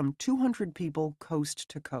transport some 200 people coast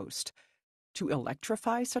to coast. To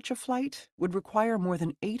electrify such a flight would require more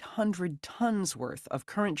than 800 tons worth of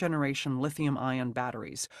current-generation lithium-ion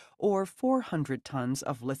batteries, or 400 tons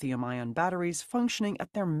of lithium-ion batteries functioning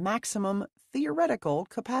at their maximum theoretical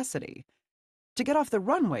capacity. To get off the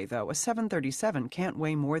runway, though, a 737 can't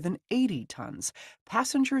weigh more than 80 tons,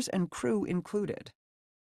 passengers and crew included.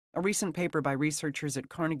 A recent paper by researchers at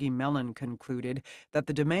Carnegie Mellon concluded that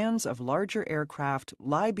the demands of larger aircraft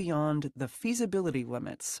lie beyond the feasibility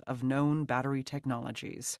limits of known battery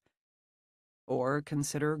technologies. Or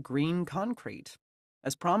consider green concrete.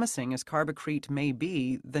 As promising as carbocrete may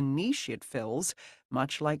be, the niche it fills,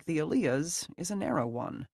 much like the Elias, is a narrow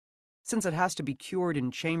one. Since it has to be cured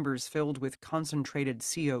in chambers filled with concentrated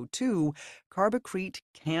CO2, carbocrete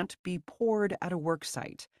can't be poured at a work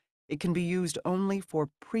site. It can be used only for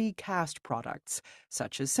precast products,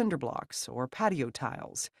 such as cinder blocks or patio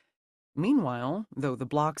tiles. Meanwhile, though the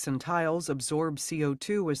blocks and tiles absorb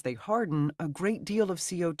CO2 as they harden, a great deal of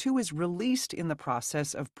CO2 is released in the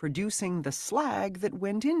process of producing the slag that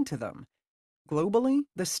went into them. Globally,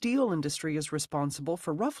 the steel industry is responsible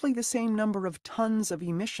for roughly the same number of tons of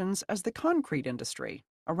emissions as the concrete industry,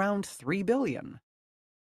 around 3 billion.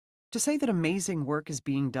 To say that amazing work is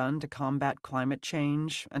being done to combat climate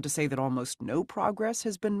change, and to say that almost no progress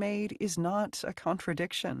has been made, is not a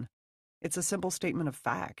contradiction. It's a simple statement of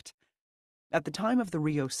fact. At the time of the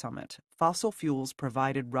Rio summit, fossil fuels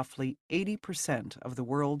provided roughly 80% of the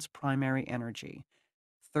world's primary energy.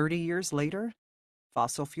 30 years later,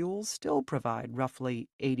 fossil fuels still provide roughly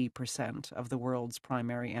 80% of the world's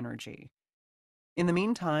primary energy. In the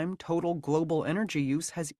meantime, total global energy use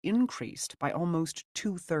has increased by almost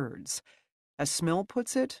 2/3. As Smil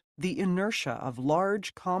puts it, the inertia of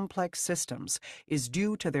large, complex systems is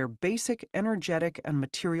due to their basic energetic and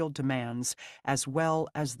material demands, as well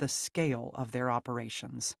as the scale of their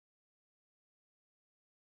operations.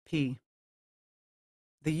 P.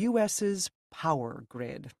 The U.S.'s power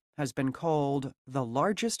grid has been called the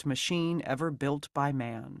largest machine ever built by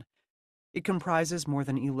man. It comprises more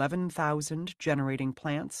than 11,000 generating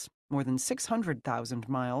plants, more than 600,000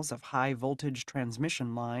 miles of high-voltage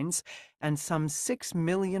transmission lines, and some 6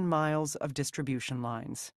 million miles of distribution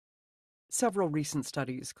lines. Several recent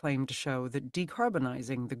studies claim to show that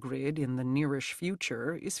decarbonizing the grid in the nearish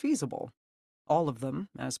future is feasible. All of them,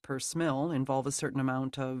 as per Smil, involve a certain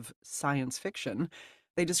amount of science fiction.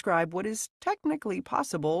 They describe what is technically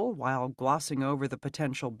possible while glossing over the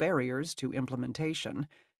potential barriers to implementation.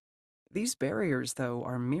 These barriers, though,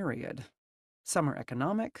 are myriad. Some are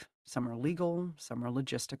economic, some are legal, some are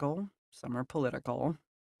logistical, some are political,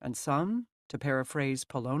 and some, to paraphrase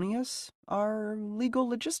Polonius, are legal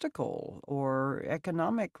logistical or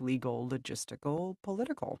economic legal logistical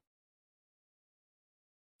political.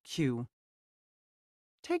 Q.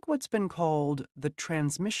 Take what's been called the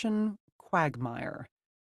transmission quagmire.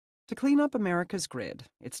 To clean up America's grid,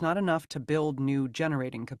 it's not enough to build new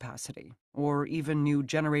generating capacity, or even new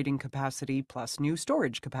generating capacity plus new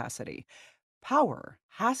storage capacity. Power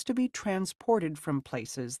has to be transported from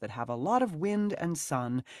places that have a lot of wind and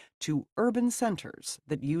sun to urban centers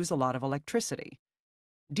that use a lot of electricity.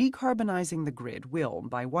 Decarbonizing the grid will,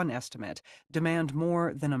 by one estimate, demand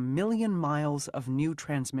more than 1 million miles of new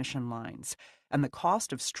transmission lines, and the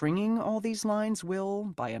cost of stringing all these lines will,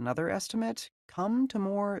 by another estimate, come to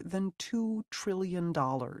more than $2 trillion.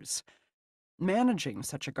 Managing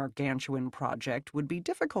such a gargantuan project would be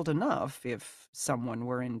difficult enough if someone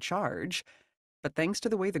were in charge. But thanks to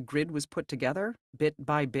the way the grid was put together, bit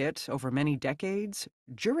by bit over many decades,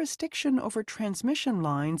 jurisdiction over transmission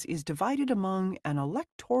lines is divided among an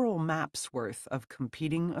electoral map's worth of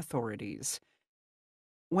competing authorities.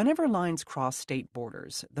 Whenever lines cross state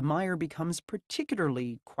borders, the mire becomes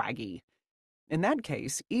particularly quaggy. In that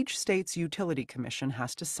case, each state's utility commission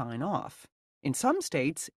has to sign off. In some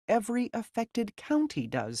states, every affected county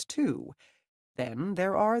does too. Then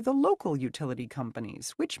there are the local utility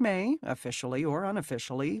companies, which may, officially or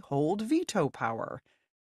unofficially, hold veto power.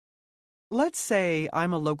 Let's say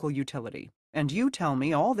I'm a local utility, and you tell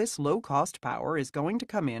me all this low-cost power is going to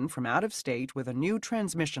come in from out of state with a new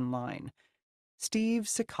transmission line. Steve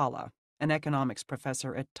Sikala, an economics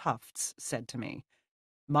professor at Tufts, said to me,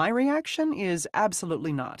 "My reaction is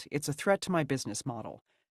absolutely not. It's a threat to my business model.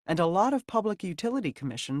 And a lot of public utility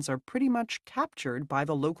commissions are pretty much captured by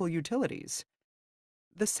the local utilities."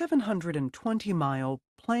 The 720-mile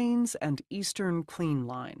Plains and Eastern Clean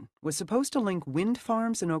Line was supposed to link wind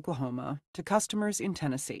farms in Oklahoma to customers in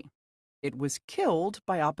Tennessee. It was killed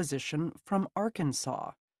by opposition from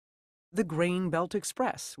Arkansas. The Grain Belt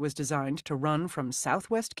Express was designed to run from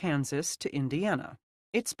southwest Kansas to Indiana.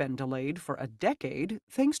 It's been delayed for a decade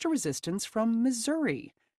thanks to resistance from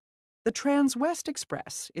Missouri. The Trans-West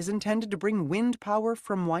Express is intended to bring wind power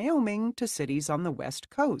from Wyoming to cities on the West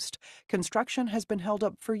Coast. Construction has been held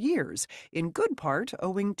up for years, in good part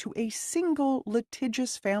owing to a single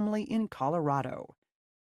litigious family in Colorado.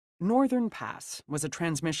 Northern Pass was a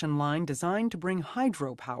transmission line designed to bring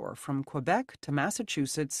hydropower from Quebec to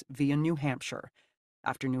Massachusetts via New Hampshire.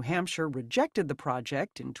 After New Hampshire rejected the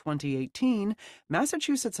project in 2018,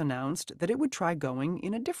 Massachusetts announced that it would try going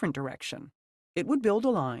in a different direction. It would build a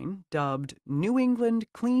line dubbed New England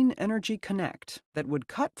Clean Energy Connect that would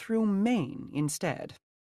cut through Maine instead.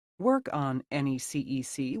 Work on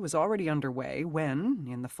NECEC was already underway when,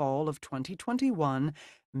 in the fall of 2021,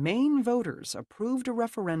 Maine voters approved a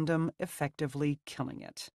referendum effectively killing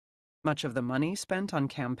it. Much of the money spent on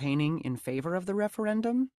campaigning in favor of the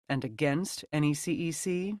referendum and against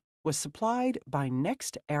NECEC was supplied by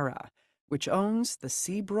NextEra, which owns the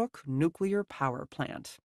Seabrook Nuclear Power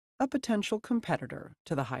Plant, a potential competitor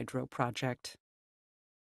to the hydro project.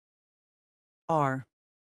 R.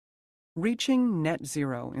 Reaching net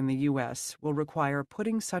zero in the U.S. will require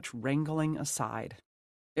putting such wrangling aside.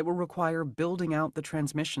 It will require building out the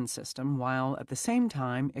transmission system while at the same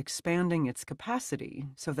time expanding its capacity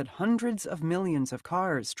so that hundreds of millions of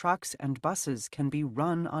cars, trucks, and buses can be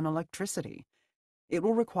run on electricity. It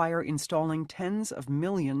will require installing tens of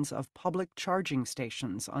millions of public charging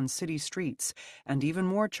stations on city streets and even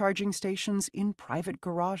more charging stations in private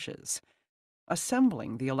garages.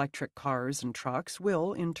 Assembling the electric cars and trucks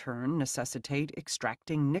will, in turn, necessitate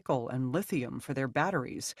extracting nickel and lithium for their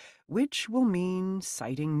batteries, which will mean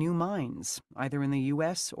siting new mines, either in the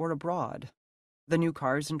U.S. or abroad. The new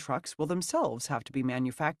cars and trucks will themselves have to be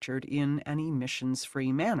manufactured in an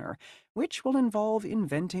emissions-free manner, which will involve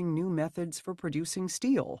inventing new methods for producing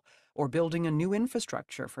steel or building a new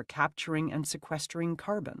infrastructure for capturing and sequestering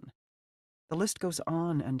carbon. The list goes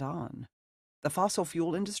on and on. The fossil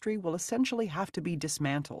fuel industry will essentially have to be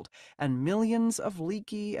dismantled and millions of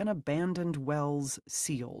leaky and abandoned wells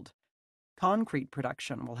sealed. Concrete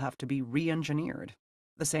production will have to be re-engineered.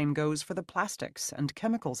 The same goes for the plastics and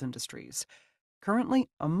chemicals industries. Currently,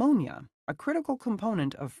 ammonia, a critical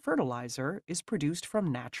component of fertilizer, is produced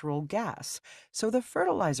from natural gas, so the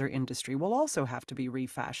fertilizer industry will also have to be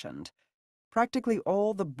refashioned. Practically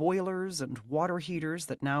all the boilers and water heaters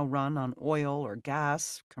that now run on oil or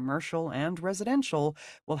gas, commercial and residential,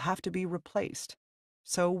 will have to be replaced.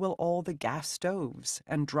 So will all the gas stoves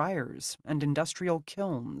and dryers and industrial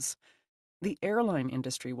kilns. The airline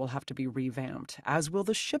industry will have to be revamped, as will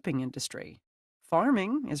the shipping industry.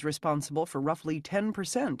 Farming is responsible for roughly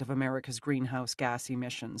 10% of America's greenhouse gas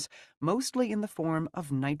emissions, mostly in the form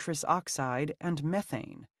of nitrous oxide and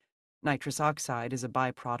methane. Nitrous oxide is a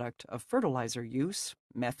byproduct of fertilizer use.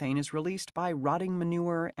 Methane is released by rotting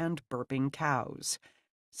manure and burping cows.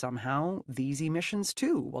 Somehow, these emissions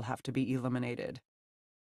too will have to be eliminated.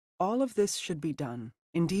 All of this should be done,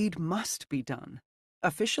 indeed must be done.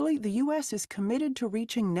 Officially, the U.S. is committed to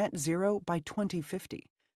reaching net zero by 2050.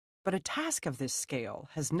 But a task of this scale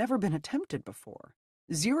has never been attempted before.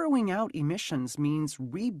 Zeroing out emissions means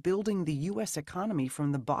rebuilding the U.S. economy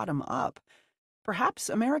from the bottom up. Perhaps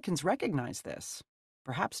Americans recognize this.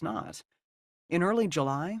 Perhaps not. In early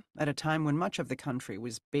July, at a time when much of the country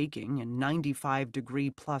was baking in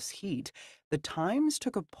 95-degree-plus heat, the Times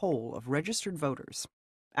took a poll of registered voters.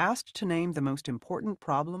 Asked to name the most important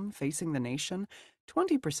problem facing the nation,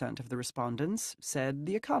 20% of the respondents said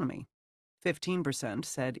the economy, 15%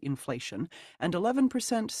 said inflation, and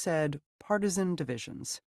 11% said partisan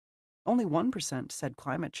divisions. Only 1% said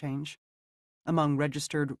climate change. Among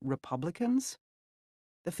registered Republicans,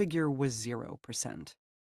 the figure was 0%.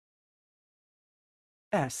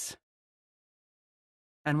 S.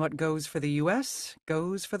 And what goes for the U.S.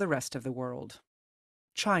 goes for the rest of the world.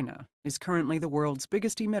 China is currently the world's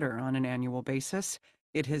biggest emitter on an annual basis.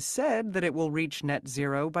 It has said that it will reach net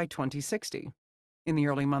zero by 2060. In the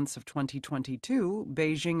early months of 2022,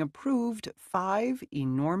 Beijing approved 5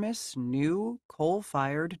 enormous new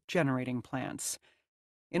coal-fired generating plants.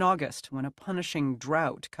 In August, when a punishing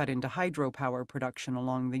drought cut into hydropower production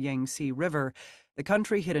along the Yangtze River, the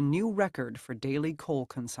country hit a new record for daily coal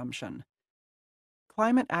consumption.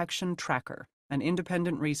 Climate Action Tracker, an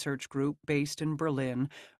independent research group based in Berlin,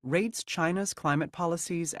 rates China's climate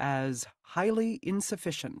policies as highly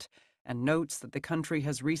insufficient and notes that the country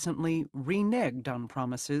has recently reneged on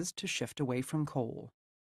promises to shift away from coal.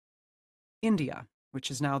 India, which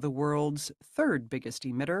is now the world's third biggest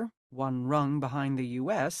emitter, one rung behind the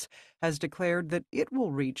U.S., has declared that it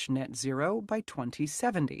will reach net zero by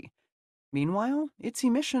 2070. Meanwhile, its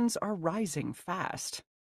emissions are rising fast.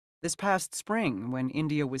 This past spring, when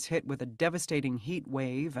India was hit with a devastating heat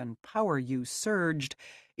wave and power use surged,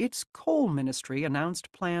 its coal ministry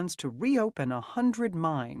announced plans to reopen 100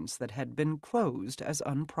 mines that had been closed as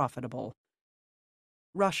unprofitable.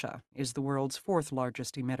 Russia is the world's fourth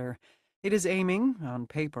largest emitter. It is aiming, on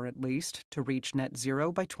paper at least, to reach net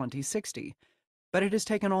zero by 2060. But it has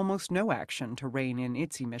taken almost no action to rein in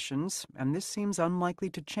its emissions, and this seems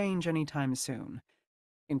unlikely to change anytime soon.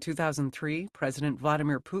 In 2003, President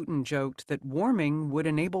Vladimir Putin joked that warming would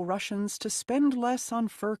enable Russians to spend less on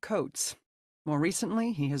fur coats. More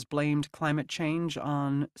recently, he has blamed climate change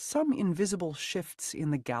on some invisible shifts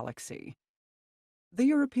in the galaxy. The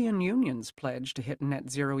European Union's pledge to hit net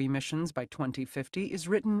zero emissions by 2050 is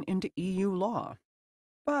written into EU law.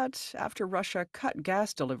 But after Russia cut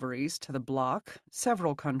gas deliveries to the bloc,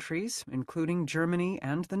 several countries, including Germany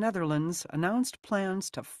and the Netherlands, announced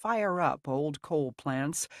plans to fire up old coal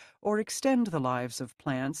plants or extend the lives of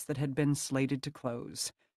plants that had been slated to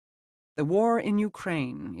close. The war in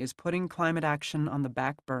Ukraine is putting climate action on the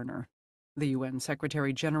back burner, the UN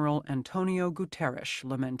Secretary-General Antonio Guterres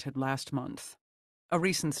lamented last month. A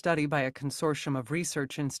recent study by a consortium of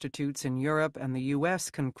research institutes in Europe and the U.S.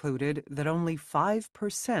 concluded that only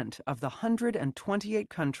 5% of the 128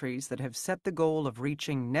 countries that have set the goal of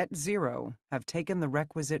reaching net zero have taken the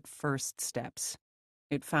requisite first steps.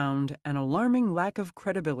 It found an alarming lack of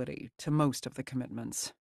credibility to most of the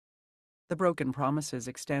commitments. The broken promises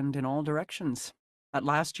extend in all directions. At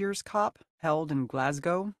last year's COP, held in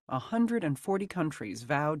Glasgow, 140 countries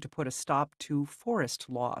vowed to put a stop to forest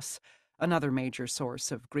loss, another major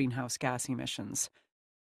source of greenhouse gas emissions.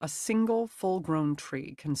 A single full-grown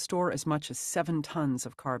tree can store as much as 7 tons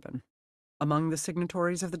of carbon. Among the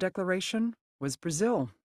signatories of the declaration was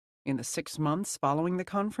Brazil. In the 6 months following the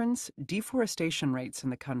conference, deforestation rates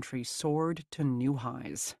in the country soared to new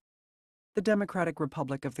highs. The Democratic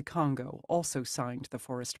Republic of the Congo also signed the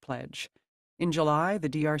forest pledge. In July, the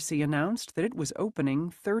DRC announced that it was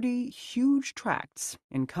opening 30 huge tracts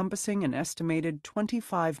encompassing an estimated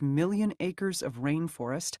 25 million acres of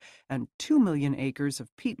rainforest and 2 million acres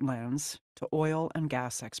of peatlands to oil and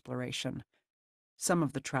gas exploration. Some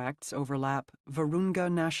of the tracts overlap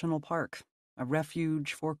Virunga National Park, a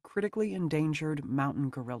refuge for critically endangered mountain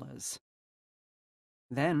gorillas.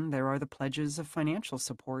 Then there are the pledges of financial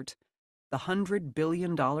support. The $100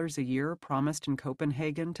 billion a year promised in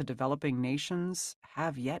Copenhagen to developing nations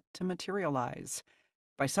have yet to materialize.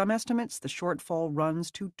 By some estimates, the shortfall runs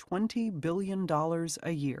to $20 billion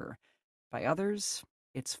a year. By others,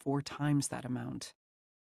 it's 4 times that amount.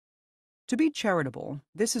 To be charitable,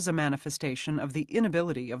 this is a manifestation of the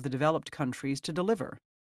inability of the developed countries to deliver.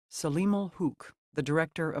 Salimul Hook, the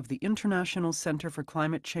director of the International Center for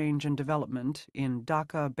Climate Change and Development in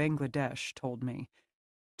Dhaka, Bangladesh, told me.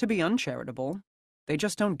 To be uncharitable, they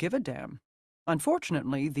just don't give a damn.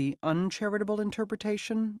 Unfortunately, the uncharitable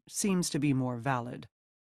interpretation seems to be more valid.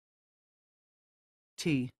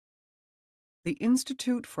 T. The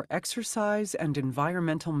Institute for Exercise and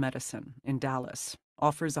Environmental Medicine in Dallas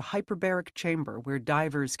offers a hyperbaric chamber where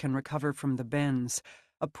divers can recover from the bends,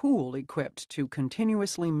 a pool equipped to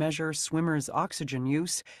continuously measure swimmers' oxygen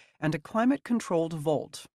use, and a climate-controlled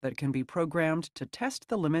vault that can be programmed to test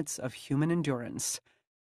the limits of human endurance.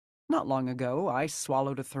 Not long ago, I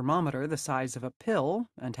swallowed a thermometer the size of a pill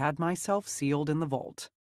and had myself sealed in the vault.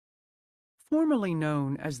 Formerly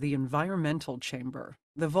known as the environmental chamber,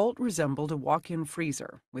 the vault resembled a walk-in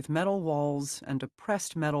freezer with metal walls and a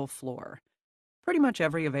pressed metal floor. Pretty much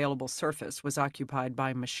every available surface was occupied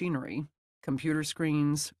by machinery: computer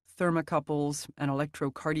screens, thermocouples, an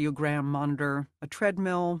electrocardiogram monitor, a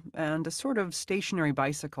treadmill, and a sort of stationary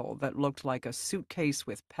bicycle that looked like a suitcase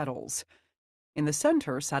with pedals. In the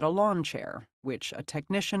center sat a lawn chair, which a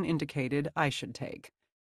technician indicated I should take.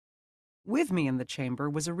 With me in the chamber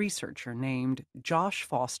was a researcher named Josh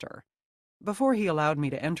Foster. Before he allowed me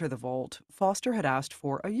to enter the vault, Foster had asked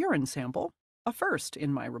for a urine sample, a first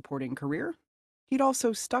in my reporting career. He'd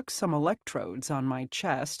also stuck some electrodes on my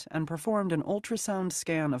chest and performed an ultrasound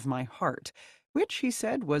scan of my heart, which he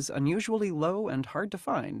said was unusually low and hard to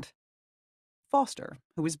find. Foster,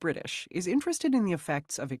 who is British, is interested in the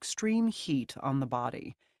effects of extreme heat on the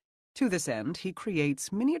body. To this end, he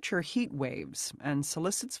creates miniature heat waves and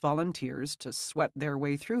solicits volunteers to sweat their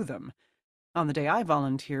way through them. On the day I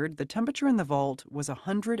volunteered, the temperature in the vault was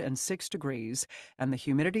 106 degrees and the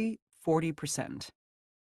humidity 40%.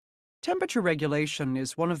 Temperature regulation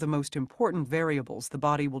is one of the most important variables the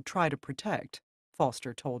body will try to protect,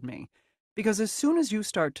 Foster told me, because as soon as you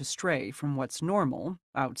start to stray from what's normal,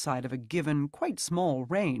 outside of a given, quite small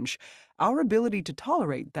range, our ability to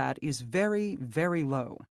tolerate that is very, very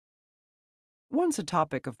low. Once a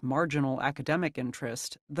topic of marginal academic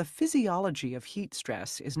interest, the physiology of heat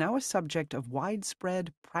stress is now a subject of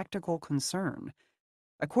widespread practical concern.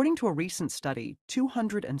 According to a recent study,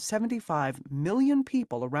 275 million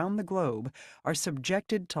people around the globe are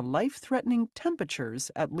subjected to life-threatening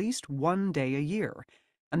temperatures at least one day a year,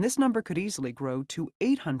 and this number could easily grow to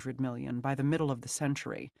 800 million by the middle of the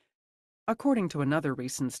century. According to another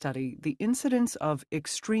recent study, the incidence of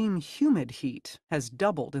extreme humid heat has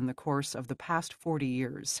doubled in the course of the past 40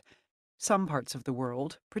 years. Some parts of the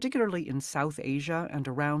world, particularly in South Asia and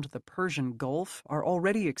around the Persian Gulf, are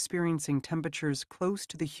already experiencing temperatures close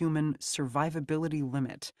to the human survivability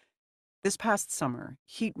limit. This past summer,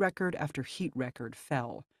 heat record after heat record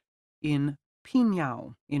fell. In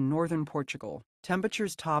Pinhão, in northern Portugal,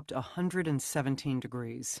 temperatures topped 117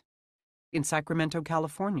 degrees. In Sacramento,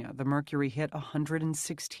 California, the mercury hit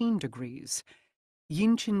 116 degrees.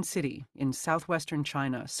 Yinchin City, in southwestern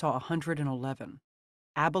China, saw 111.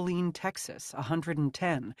 Abilene, Texas,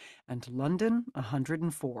 110, and London,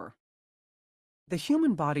 104. The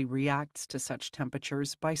human body reacts to such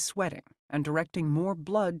temperatures by sweating and directing more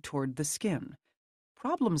blood toward the skin.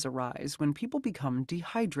 Problems arise when people become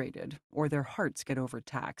dehydrated or their hearts get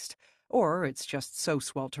overtaxed, or it's just so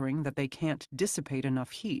sweltering that they can't dissipate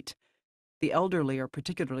enough heat. The elderly are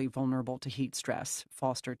particularly vulnerable to heat stress,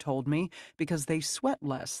 Foster told me, because they sweat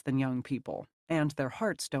less than young people, and their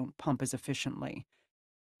hearts don't pump as efficiently.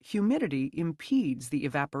 Humidity impedes the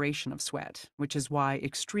evaporation of sweat, which is why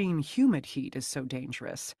extreme humid heat is so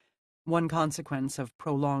dangerous. One consequence of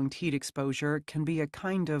prolonged heat exposure can be a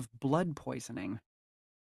kind of blood poisoning.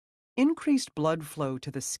 Increased blood flow to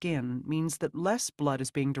the skin means that less blood is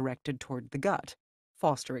being directed toward the gut,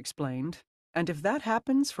 Foster explained. And if that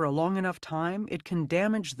happens for a long enough time, it can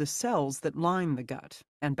damage the cells that line the gut,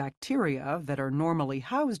 and bacteria that are normally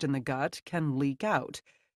housed in the gut can leak out.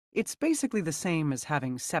 It's basically the same as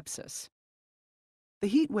having sepsis. The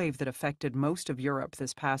heat wave that affected most of Europe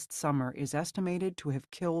this past summer is estimated to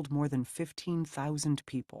have killed more than 15,000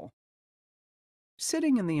 people.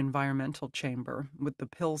 Sitting in the environmental chamber with the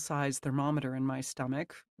pill-sized thermometer in my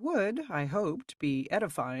stomach would, I hoped, be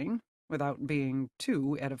edifying, without being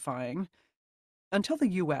too edifying. Until the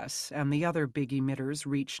U.S. and the other big emitters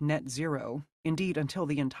reach net zero, indeed until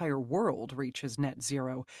the entire world reaches net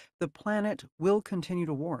zero, the planet will continue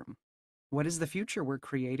to warm. What is the future we're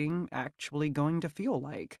creating actually going to feel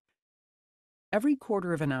like? Every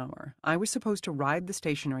quarter of an hour, I was supposed to ride the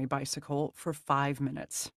stationary bicycle for 5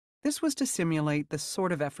 minutes. This was to simulate the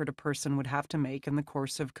sort of effort a person would have to make in the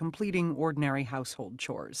course of completing ordinary household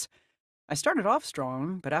chores. I started off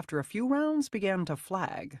strong, but after a few rounds began to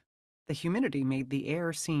flag. The humidity made the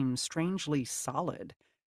air seem strangely solid.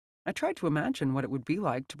 I tried to imagine what it would be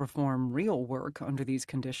like to perform real work under these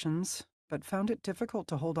conditions, but found it difficult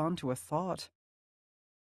to hold on to a thought.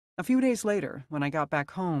 A few days later, when I got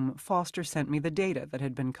back home, Foster sent me the data that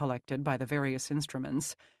had been collected by the various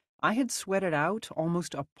instruments. I had sweated out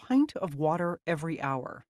almost a pint of water every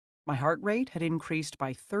hour. My heart rate had increased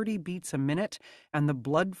by 30 beats a minute, and the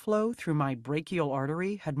blood flow through my brachial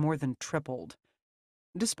artery had more than tripled.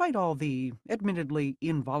 Despite all the admittedly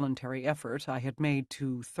involuntary effort I had made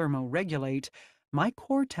to thermoregulate, my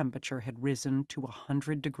core temperature had risen to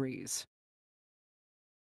 100 degrees.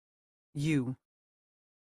 U.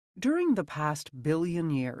 During the past billion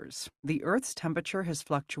years, the Earth's temperature has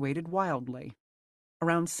fluctuated wildly.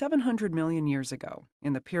 Around 700 million years ago,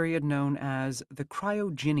 in the period known as the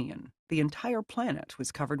Cryogenian, the entire planet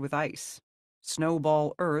was covered with ice.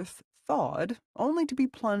 Snowball Earth thawed, only to be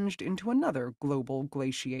plunged into another global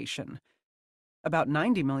glaciation. About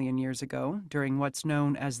 90 million years ago, during what's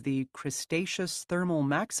known as the Cretaceous thermal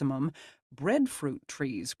maximum, breadfruit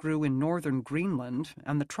trees grew in northern Greenland,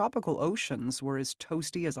 and the tropical oceans were as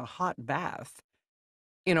toasty as a hot bath.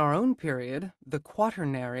 In our own period, the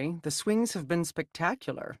Quaternary, the swings have been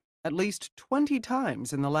spectacular. At least 20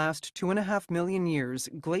 times in the last 2.5 million years,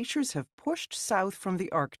 glaciers have pushed south from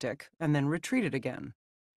the Arctic and then retreated again.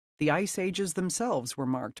 The ice ages themselves were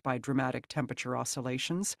marked by dramatic temperature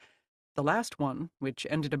oscillations. The last one, which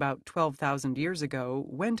ended about 12,000 years ago,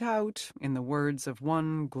 went out, in the words of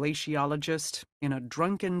one glaciologist, in a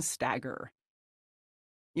drunken stagger.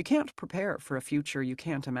 You can't prepare for a future you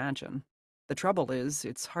can't imagine. The trouble is,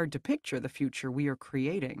 it's hard to picture the future we are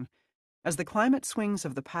creating. As the climate swings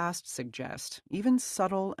of the past suggest, even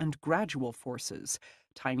subtle and gradual forces,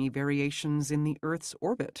 tiny variations in the Earth's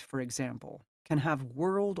orbit, for example, can have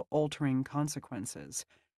world-altering consequences.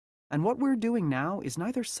 And what we're doing now is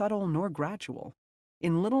neither subtle nor gradual.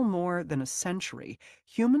 In little more than a century,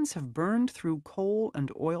 humans have burned through coal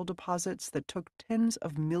and oil deposits that took tens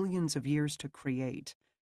of millions of years to create.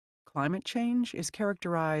 Climate change is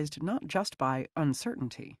characterized not just by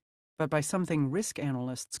uncertainty, but by something risk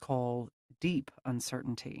analysts call deep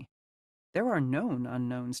uncertainty. There are known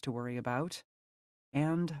unknowns to worry about,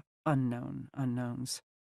 and unknown unknowns.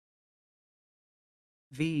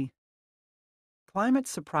 V. Climate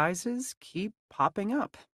surprises keep popping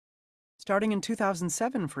up. Starting in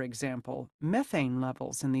 2007, for example, methane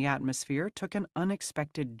levels in the atmosphere took an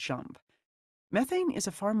unexpected jump. Methane is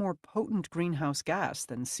a far more potent greenhouse gas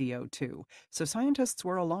than CO2, so scientists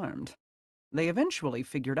were alarmed. They eventually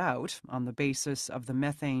figured out, on the basis of the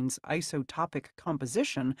methane's isotopic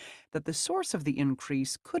composition, that the source of the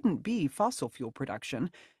increase couldn't be fossil fuel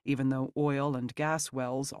production, even though oil and gas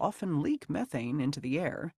wells often leak methane into the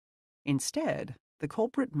air. Instead, the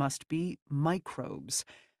culprit must be microbes,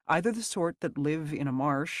 either the sort that live in a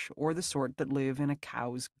marsh or the sort that live in a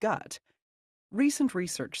cow's gut. Recent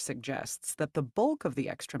research suggests that the bulk of the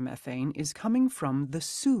extra methane is coming from the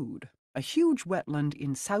Sood, a huge wetland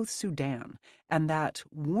in South Sudan, and that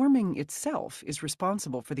warming itself is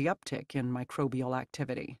responsible for the uptick in microbial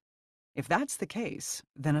activity. If that's the case,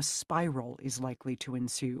 then a spiral is likely to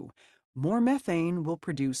ensue. More methane will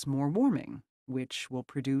produce more warming, which will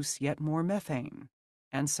produce yet more methane,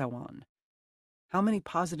 and so on. How many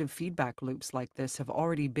positive feedback loops like this have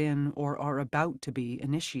already been or are about to be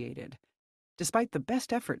initiated? Despite the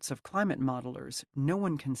best efforts of climate modelers, no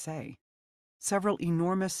one can say. Several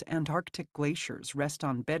enormous Antarctic glaciers rest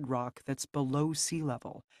on bedrock that's below sea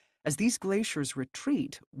level. As these glaciers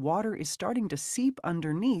retreat, water is starting to seep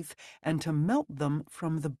underneath and to melt them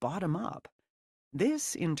from the bottom up.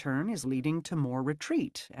 This, in turn, is leading to more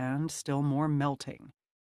retreat and still more melting.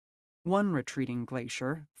 One retreating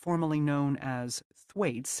glacier, formerly known as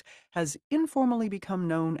Thwaites, has informally become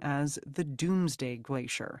known as the Doomsday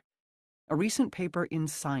Glacier. A recent paper in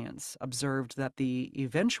Science observed that the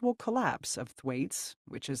eventual collapse of Thwaites,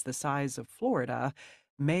 which is the size of Florida,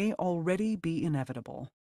 may already be inevitable.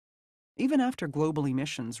 Even after global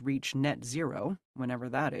emissions reach net zero, whenever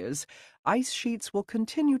that is, ice sheets will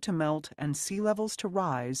continue to melt and sea levels to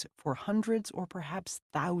rise for hundreds or perhaps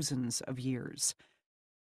thousands of years.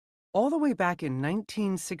 All the way back in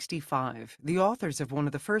 1965, the authors of one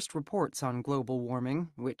of the first reports on global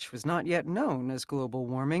warming, which was not yet known as global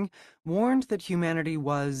warming, warned that humanity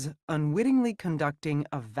was unwittingly conducting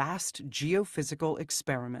a vast geophysical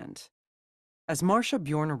experiment. As Marcia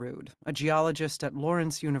Bjornerud, a geologist at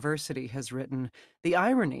Lawrence University, has written, the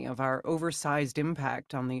irony of our oversized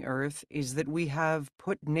impact on the Earth is that we have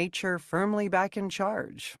put nature firmly back in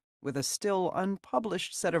charge, with a still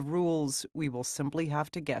unpublished set of rules we will simply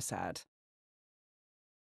have to guess at.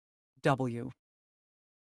 W.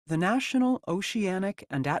 The National Oceanic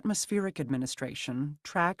and Atmospheric Administration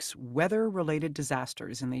tracks weather-related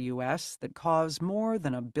disasters in the U.S. that cause more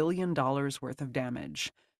than $1 billion worth of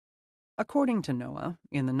damage. According to NOAA,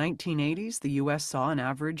 in the 1980s, the U.S. saw an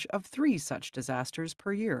average of 3 such disasters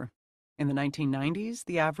per year. In the 1990s,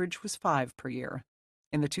 the average was 5 per year.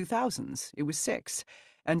 In the 2000s, it was 6,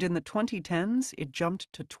 and in the 2010s, it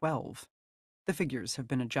jumped to 12. The figures have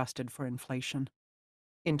been adjusted for inflation.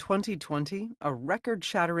 In 2020, a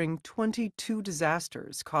record-shattering 22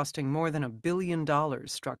 disasters costing more than $1 billion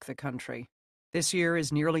struck the country. This year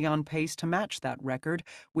is nearly on pace to match that record,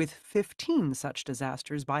 with 15 such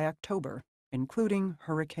disasters by October, including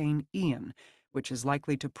Hurricane Ian, which is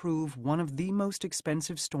likely to prove one of the most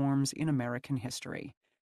expensive storms in American history.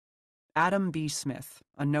 Adam B. Smith,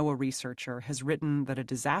 a NOAA researcher, has written that a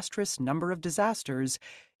disastrous number of disasters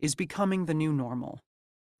is becoming the new normal.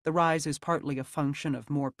 The rise is partly a function of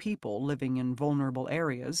more people living in vulnerable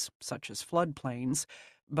areas, such as floodplains,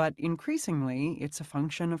 but increasingly it's a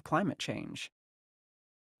function of climate change.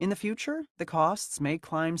 In the future, the costs may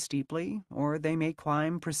climb steeply, or they may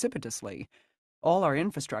climb precipitously. All our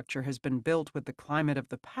infrastructure has been built with the climate of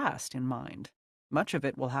the past in mind. Much of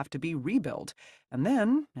it will have to be rebuilt, and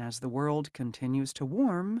then, as the world continues to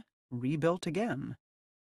warm, rebuilt again.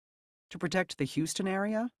 To protect the Houston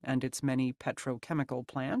area and its many petrochemical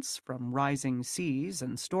plants from rising seas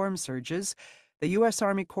and storm surges, the U.S.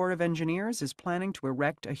 Army Corps of Engineers is planning to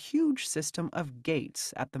erect a huge system of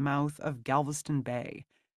gates at the mouth of Galveston Bay.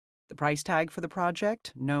 The price tag for the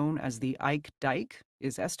project, known as the Ike Dike,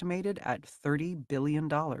 is estimated at $30 billion.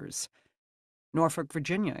 Norfolk,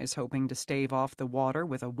 Virginia is hoping to stave off the water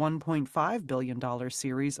with a $1.5 billion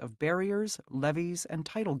series of barriers, levees, and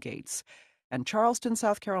tidal gates, and Charleston,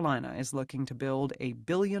 South Carolina is looking to build a $1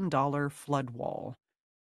 billion flood wall.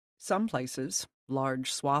 Some places,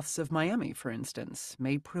 large swaths of Miami, for instance,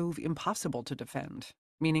 may prove impossible to defend,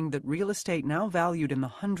 meaning that real estate now valued in the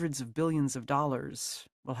hundreds of billions of dollars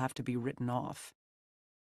will have to be written off.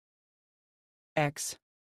 X.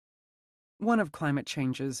 One of climate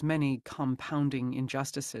change's many compounding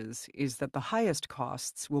injustices is that the highest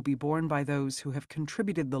costs will be borne by those who have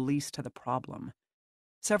contributed the least to the problem.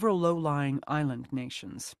 Several low-lying island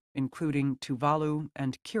nations, including Tuvalu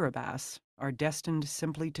and Kiribati, are destined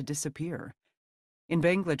simply to disappear. In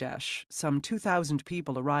Bangladesh, some 2,000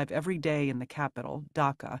 people arrive every day in the capital,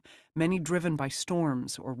 Dhaka, many driven by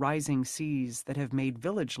storms or rising seas that have made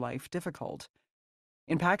village life difficult.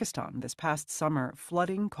 In Pakistan, this past summer,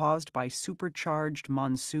 flooding caused by supercharged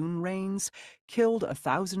monsoon rains killed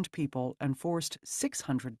 1,000 people and forced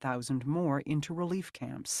 600,000 more into relief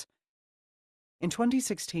camps. In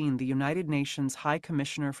 2016, the United Nations High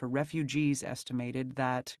Commissioner for Refugees estimated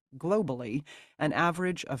that, globally, an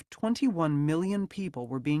average of 21 million people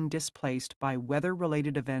were being displaced by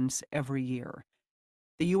weather-related events every year.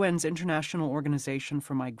 The UN's International Organization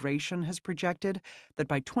for Migration has projected that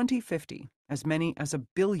by 2050, as many as 1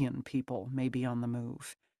 billion people may be on the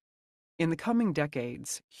move. In the coming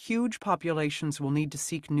decades, huge populations will need to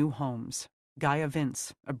seek new homes. Gaia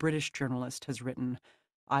Vince, a British journalist, has written,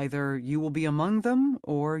 "Either you will be among them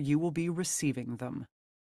or you will be receiving them."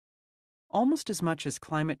 Almost as much as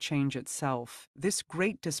climate change itself, this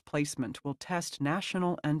great displacement will test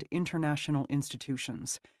national and international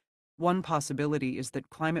institutions. One possibility is that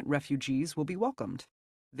climate refugees will be welcomed.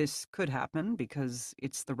 This could happen because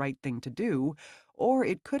it's the right thing to do, or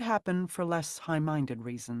it could happen for less high-minded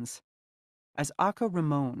reasons. As Aka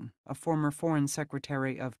Ramon, a former foreign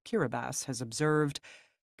secretary of Kiribati, has observed,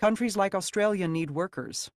 countries like Australia need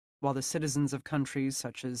workers, while the citizens of countries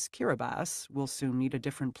such as Kiribati will soon need a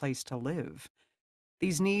different place to live.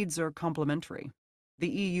 These needs are complementary. The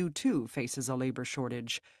EU, too, faces a labor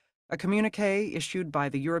shortage. A communiqué issued by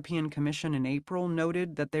the European Commission in April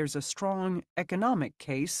noted that there's a strong economic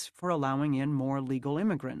case for allowing in more legal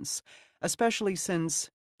immigrants, especially since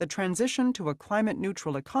the transition to a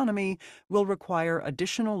climate-neutral economy will require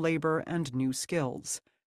additional labor and new skills.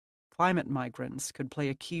 Climate migrants could play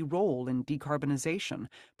a key role in decarbonization,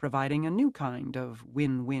 providing a new kind of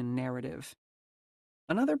win-win narrative.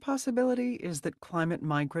 Another possibility is that climate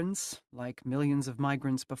migrants, like millions of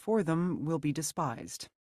migrants before them, will be despised.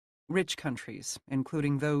 Rich countries,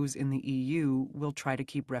 including those in the EU, will try to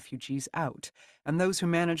keep refugees out, and those who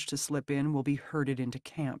manage to slip in will be herded into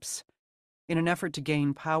camps. In an effort to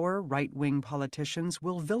gain power, right-wing politicians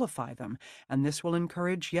will vilify them, and this will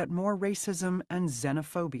encourage yet more racism and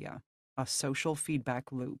xenophobia, a social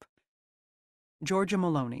feedback loop. Giorgia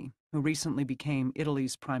Meloni, who recently became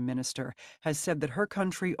Italy's prime minister, has said that her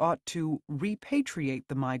country ought to repatriate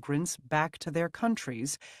the migrants back to their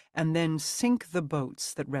countries and then sink the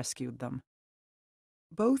boats that rescued them.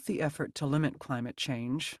 Both the effort to limit climate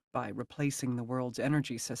change by replacing the world's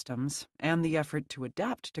energy systems and the effort to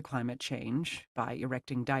adapt to climate change by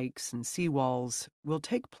erecting dikes and seawalls will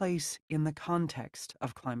take place in the context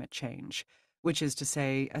of climate change, which is to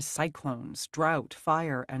say, as cyclones, drought,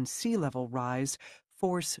 fire, and sea level rise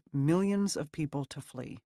force millions of people to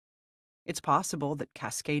flee. It's possible that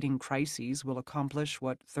cascading crises will accomplish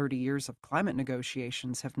what 30 years of climate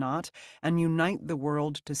negotiations have not, and unite the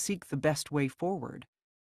world to seek the best way forward.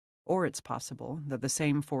 Or it's possible that the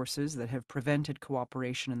same forces that have prevented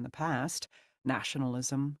cooperation in the past,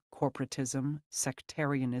 nationalism, corporatism,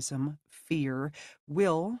 sectarianism, fear,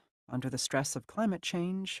 will, under the stress of climate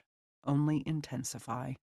change, only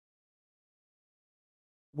intensify.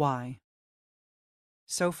 Why?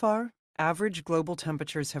 So far, average global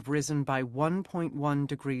temperatures have risen by 1.1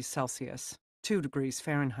 degrees Celsius, 2 degrees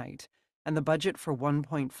Fahrenheit, and the budget for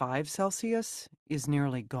 1.5 Celsius is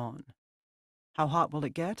nearly gone. How hot will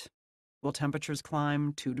it get? Will temperatures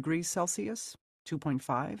climb 2 degrees Celsius,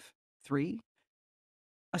 2.5, 3?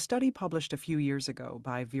 A study published a few years ago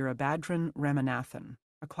by Veerabhadran Ramanathan,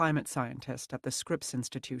 a climate scientist at the Scripps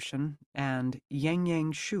Institution, and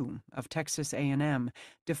Yangyang Xu of Texas A&M,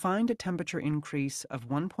 defined a temperature increase of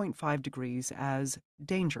 1.5 degrees as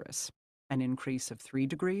dangerous, an increase of 3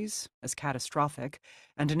 degrees as catastrophic,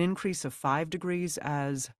 and an increase of 5 degrees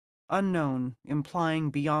as unknown,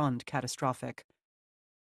 implying beyond catastrophic.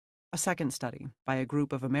 A second study by a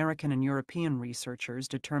group of American and European researchers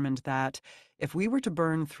determined that if we were to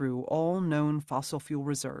burn through all known fossil fuel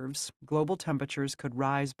reserves, global temperatures could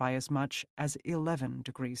rise by as much as 11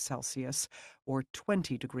 degrees Celsius or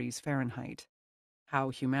 20 degrees Fahrenheit. How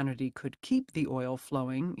humanity could keep the oil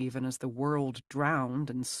flowing even as the world drowned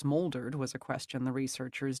and smoldered was a question the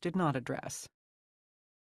researchers did not address.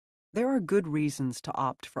 There are good reasons to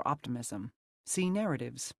opt for optimism. See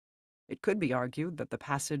narratives. It could be argued that the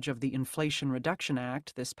passage of the Inflation Reduction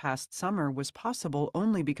Act this past summer was possible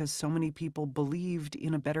only because so many people believed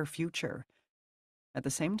in a better future. At the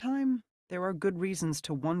same time, there are good reasons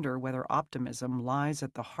to wonder whether optimism lies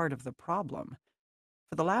at the heart of the problem.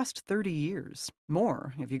 For the last 30 years,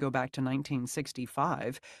 more if you go back to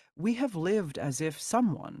 1965, we have lived as if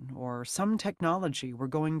someone or some technology were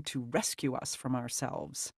going to rescue us from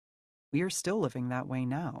ourselves. We are still living that way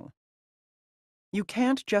now. You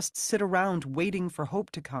can't just sit around waiting for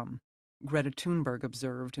hope to come, Greta Thunberg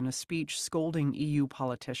observed in a speech scolding EU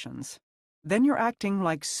politicians. Then you're acting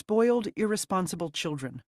like spoiled, irresponsible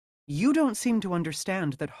children. You don't seem to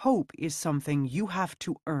understand that hope is something you have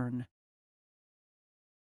to earn.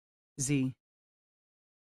 Z.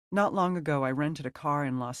 Not long ago, I rented a car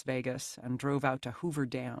in Las Vegas and drove out to Hoover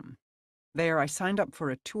Dam. There, I signed up for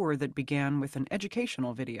a tour that began with an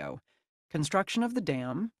educational video. Construction of the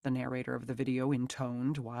dam, the narrator of the video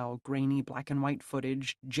intoned while grainy black and white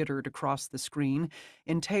footage jittered across the screen,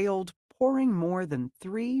 entailed pouring more than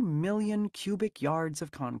 3 million cubic yards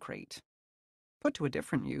of concrete. Put to a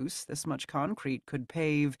different use, this much concrete could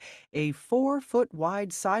pave a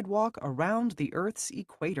 4-foot-wide sidewalk around the Earth's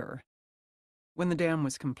equator. When the dam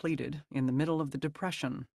was completed, in the middle of the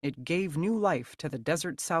Depression, it gave new life to the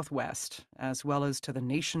desert Southwest, as well as to the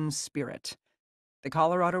nation's spirit. The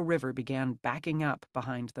Colorado River began backing up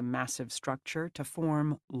behind the massive structure to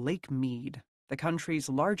form Lake Mead, the country's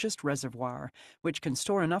largest reservoir, which can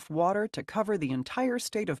store enough water to cover the entire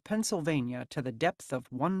state of Pennsylvania to the depth of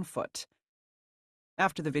 1 foot.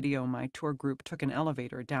 After the video, my tour group took an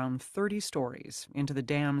elevator down 30 stories into the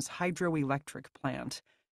dam's hydroelectric plant.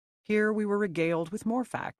 Here we were regaled with more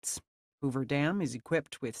facts. Hoover Dam is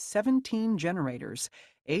equipped with 17 generators,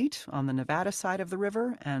 8 on the Nevada side of the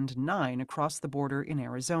river and 9 across the border in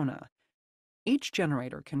Arizona. Each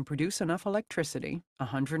generator can produce enough electricity,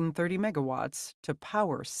 130 megawatts, to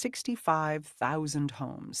power 65,000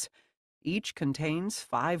 homes. Each contains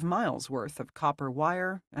 5 miles worth of copper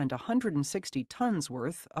wire and 160 tons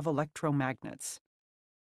worth of electromagnets.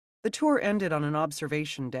 The tour ended on an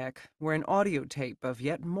observation deck where an audio tape of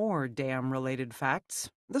yet more dam-related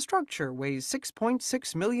facts. The structure weighs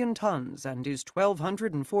 6.6 million tons and is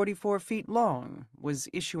 1,244 feet long, was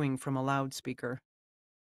issuing from a loudspeaker.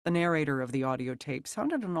 The narrator of the audio tape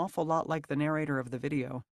sounded an awful lot like the narrator of the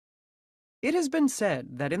video. It has been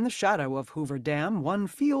said that in the shadow of Hoover Dam, one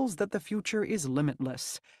feels that the future is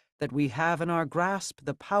limitless, that we have in our grasp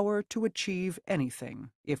the power to achieve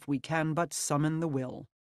anything if we can but summon the will,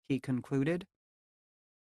 he concluded.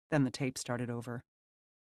 Then the tape started over.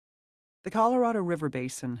 The Colorado River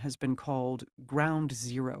Basin has been called ground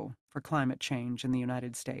zero for climate change in the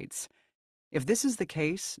United States. If this is the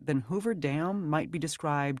case, then Hoover Dam might be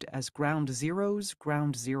described as ground zero's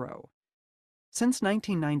ground zero. Since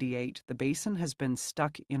 1998, the basin has been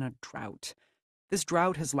stuck in a drought. This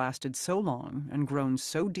drought has lasted so long and grown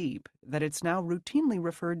so deep that it's now routinely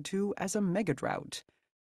referred to as a megadrought.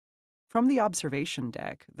 From the observation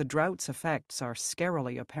deck, the drought's effects are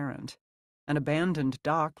scarily apparent. An abandoned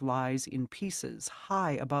dock lies in pieces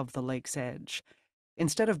high above the lake's edge.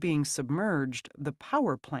 Instead of being submerged, the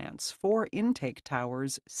power plant's 4 intake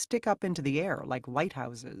towers stick up into the air like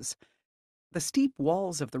lighthouses. The steep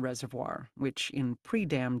walls of the reservoir, which in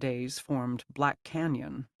pre-dam days formed Black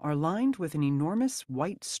Canyon, are lined with an enormous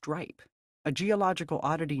white stripe, a geological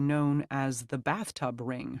oddity known as the bathtub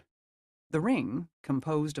ring. The ring,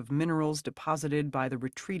 composed of minerals deposited by the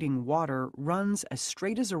retreating water, runs as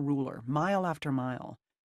straight as a ruler, mile after mile.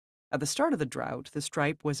 At the start of the drought, the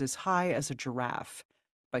stripe was as high as a giraffe.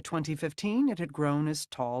 By 2015, it had grown as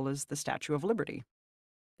tall as the Statue of Liberty.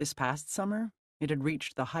 This past summer, it had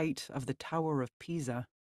reached the height of the Tower of Pisa.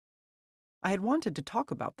 I had wanted to talk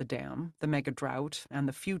about the dam, the mega drought, and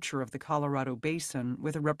the future of the Colorado Basin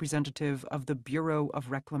with a representative of the Bureau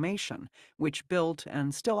of Reclamation, which built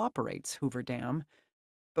and still operates Hoover Dam.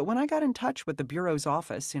 But when I got in touch with the Bureau's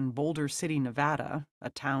office in Boulder City, Nevada, a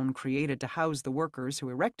town created to house the workers who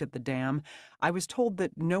erected the dam, I was told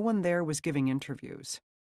that no one there was giving interviews.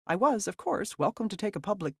 I was, of course, welcome to take a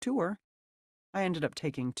public tour. I ended up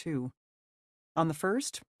taking 2. On the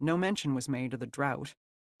first, no mention was made of the drought.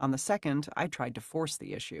 On the second, I tried to force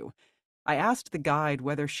the issue. I asked the guide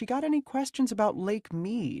whether she got any questions about Lake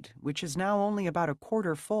Mead, which is now only about a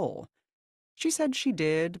quarter full. She said she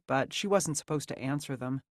did, but she wasn't supposed to answer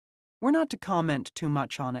them. "We're not to comment too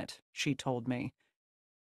much on it," she told me.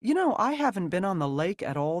 "You know, I haven't been on the lake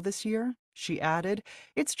at all this year," she added.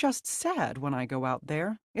 "It's just sad when I go out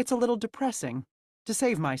there. It's a little depressing. To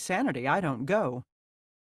save my sanity, I don't go."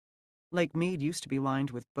 Lake Mead used to be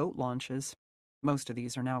lined with boat launches. Most of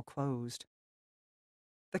these are now closed.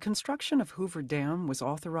 The construction of Hoover Dam was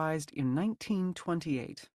authorized in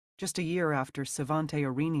 1928, just a year after Svante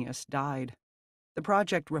Arrhenius died. The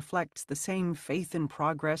project reflects the same faith in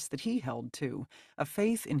progress that he held to, a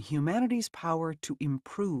faith in humanity's power to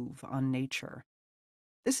improve on nature.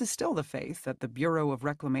 This is still the faith that the Bureau of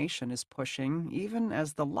Reclamation is pushing, even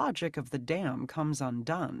as the logic of the dam comes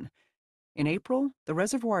undone. In April, the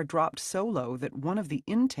reservoir dropped so low that one of the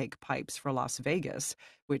intake pipes for Las Vegas,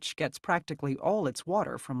 which gets practically all its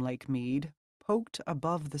water from Lake Mead, poked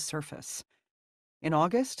above the surface. In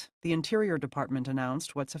August, the Interior Department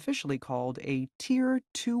announced what's officially called a Tier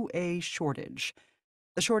 2A shortage.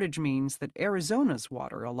 The shortage means that Arizona's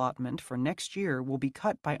water allotment for next year will be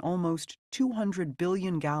cut by almost 200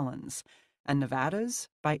 billion gallons, and Nevada's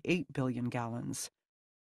by 8 billion gallons.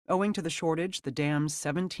 Owing to the shortage, the dam's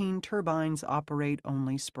 17 turbines operate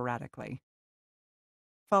only sporadically.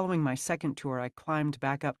 Following my second tour, I climbed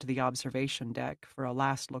back up to the observation deck for a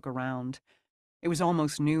last look around. It was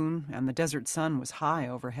almost noon, and the desert sun was high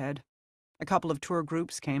overhead. A couple of tour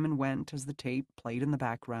groups came and went as the tape played in the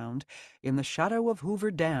background. In the shadow of Hoover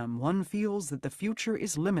Dam, one feels that the future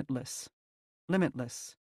is limitless.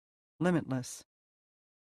 Limitless. Limitless.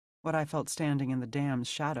 What I felt standing in the dam's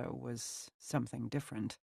shadow was something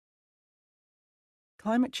different.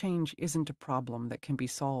 Climate change isn't a problem that can be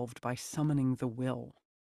solved by summoning the will.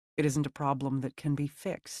 It isn't a problem that can be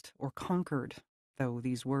fixed or conquered, though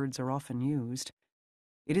these words are often used.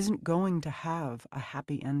 It isn't going to have a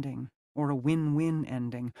happy ending, or a win-win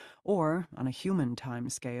ending, or, on a human time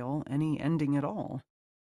scale, any ending at all.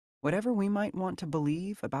 Whatever we might want to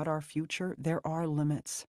believe about our future, there are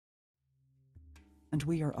limits. And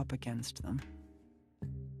we are up against them.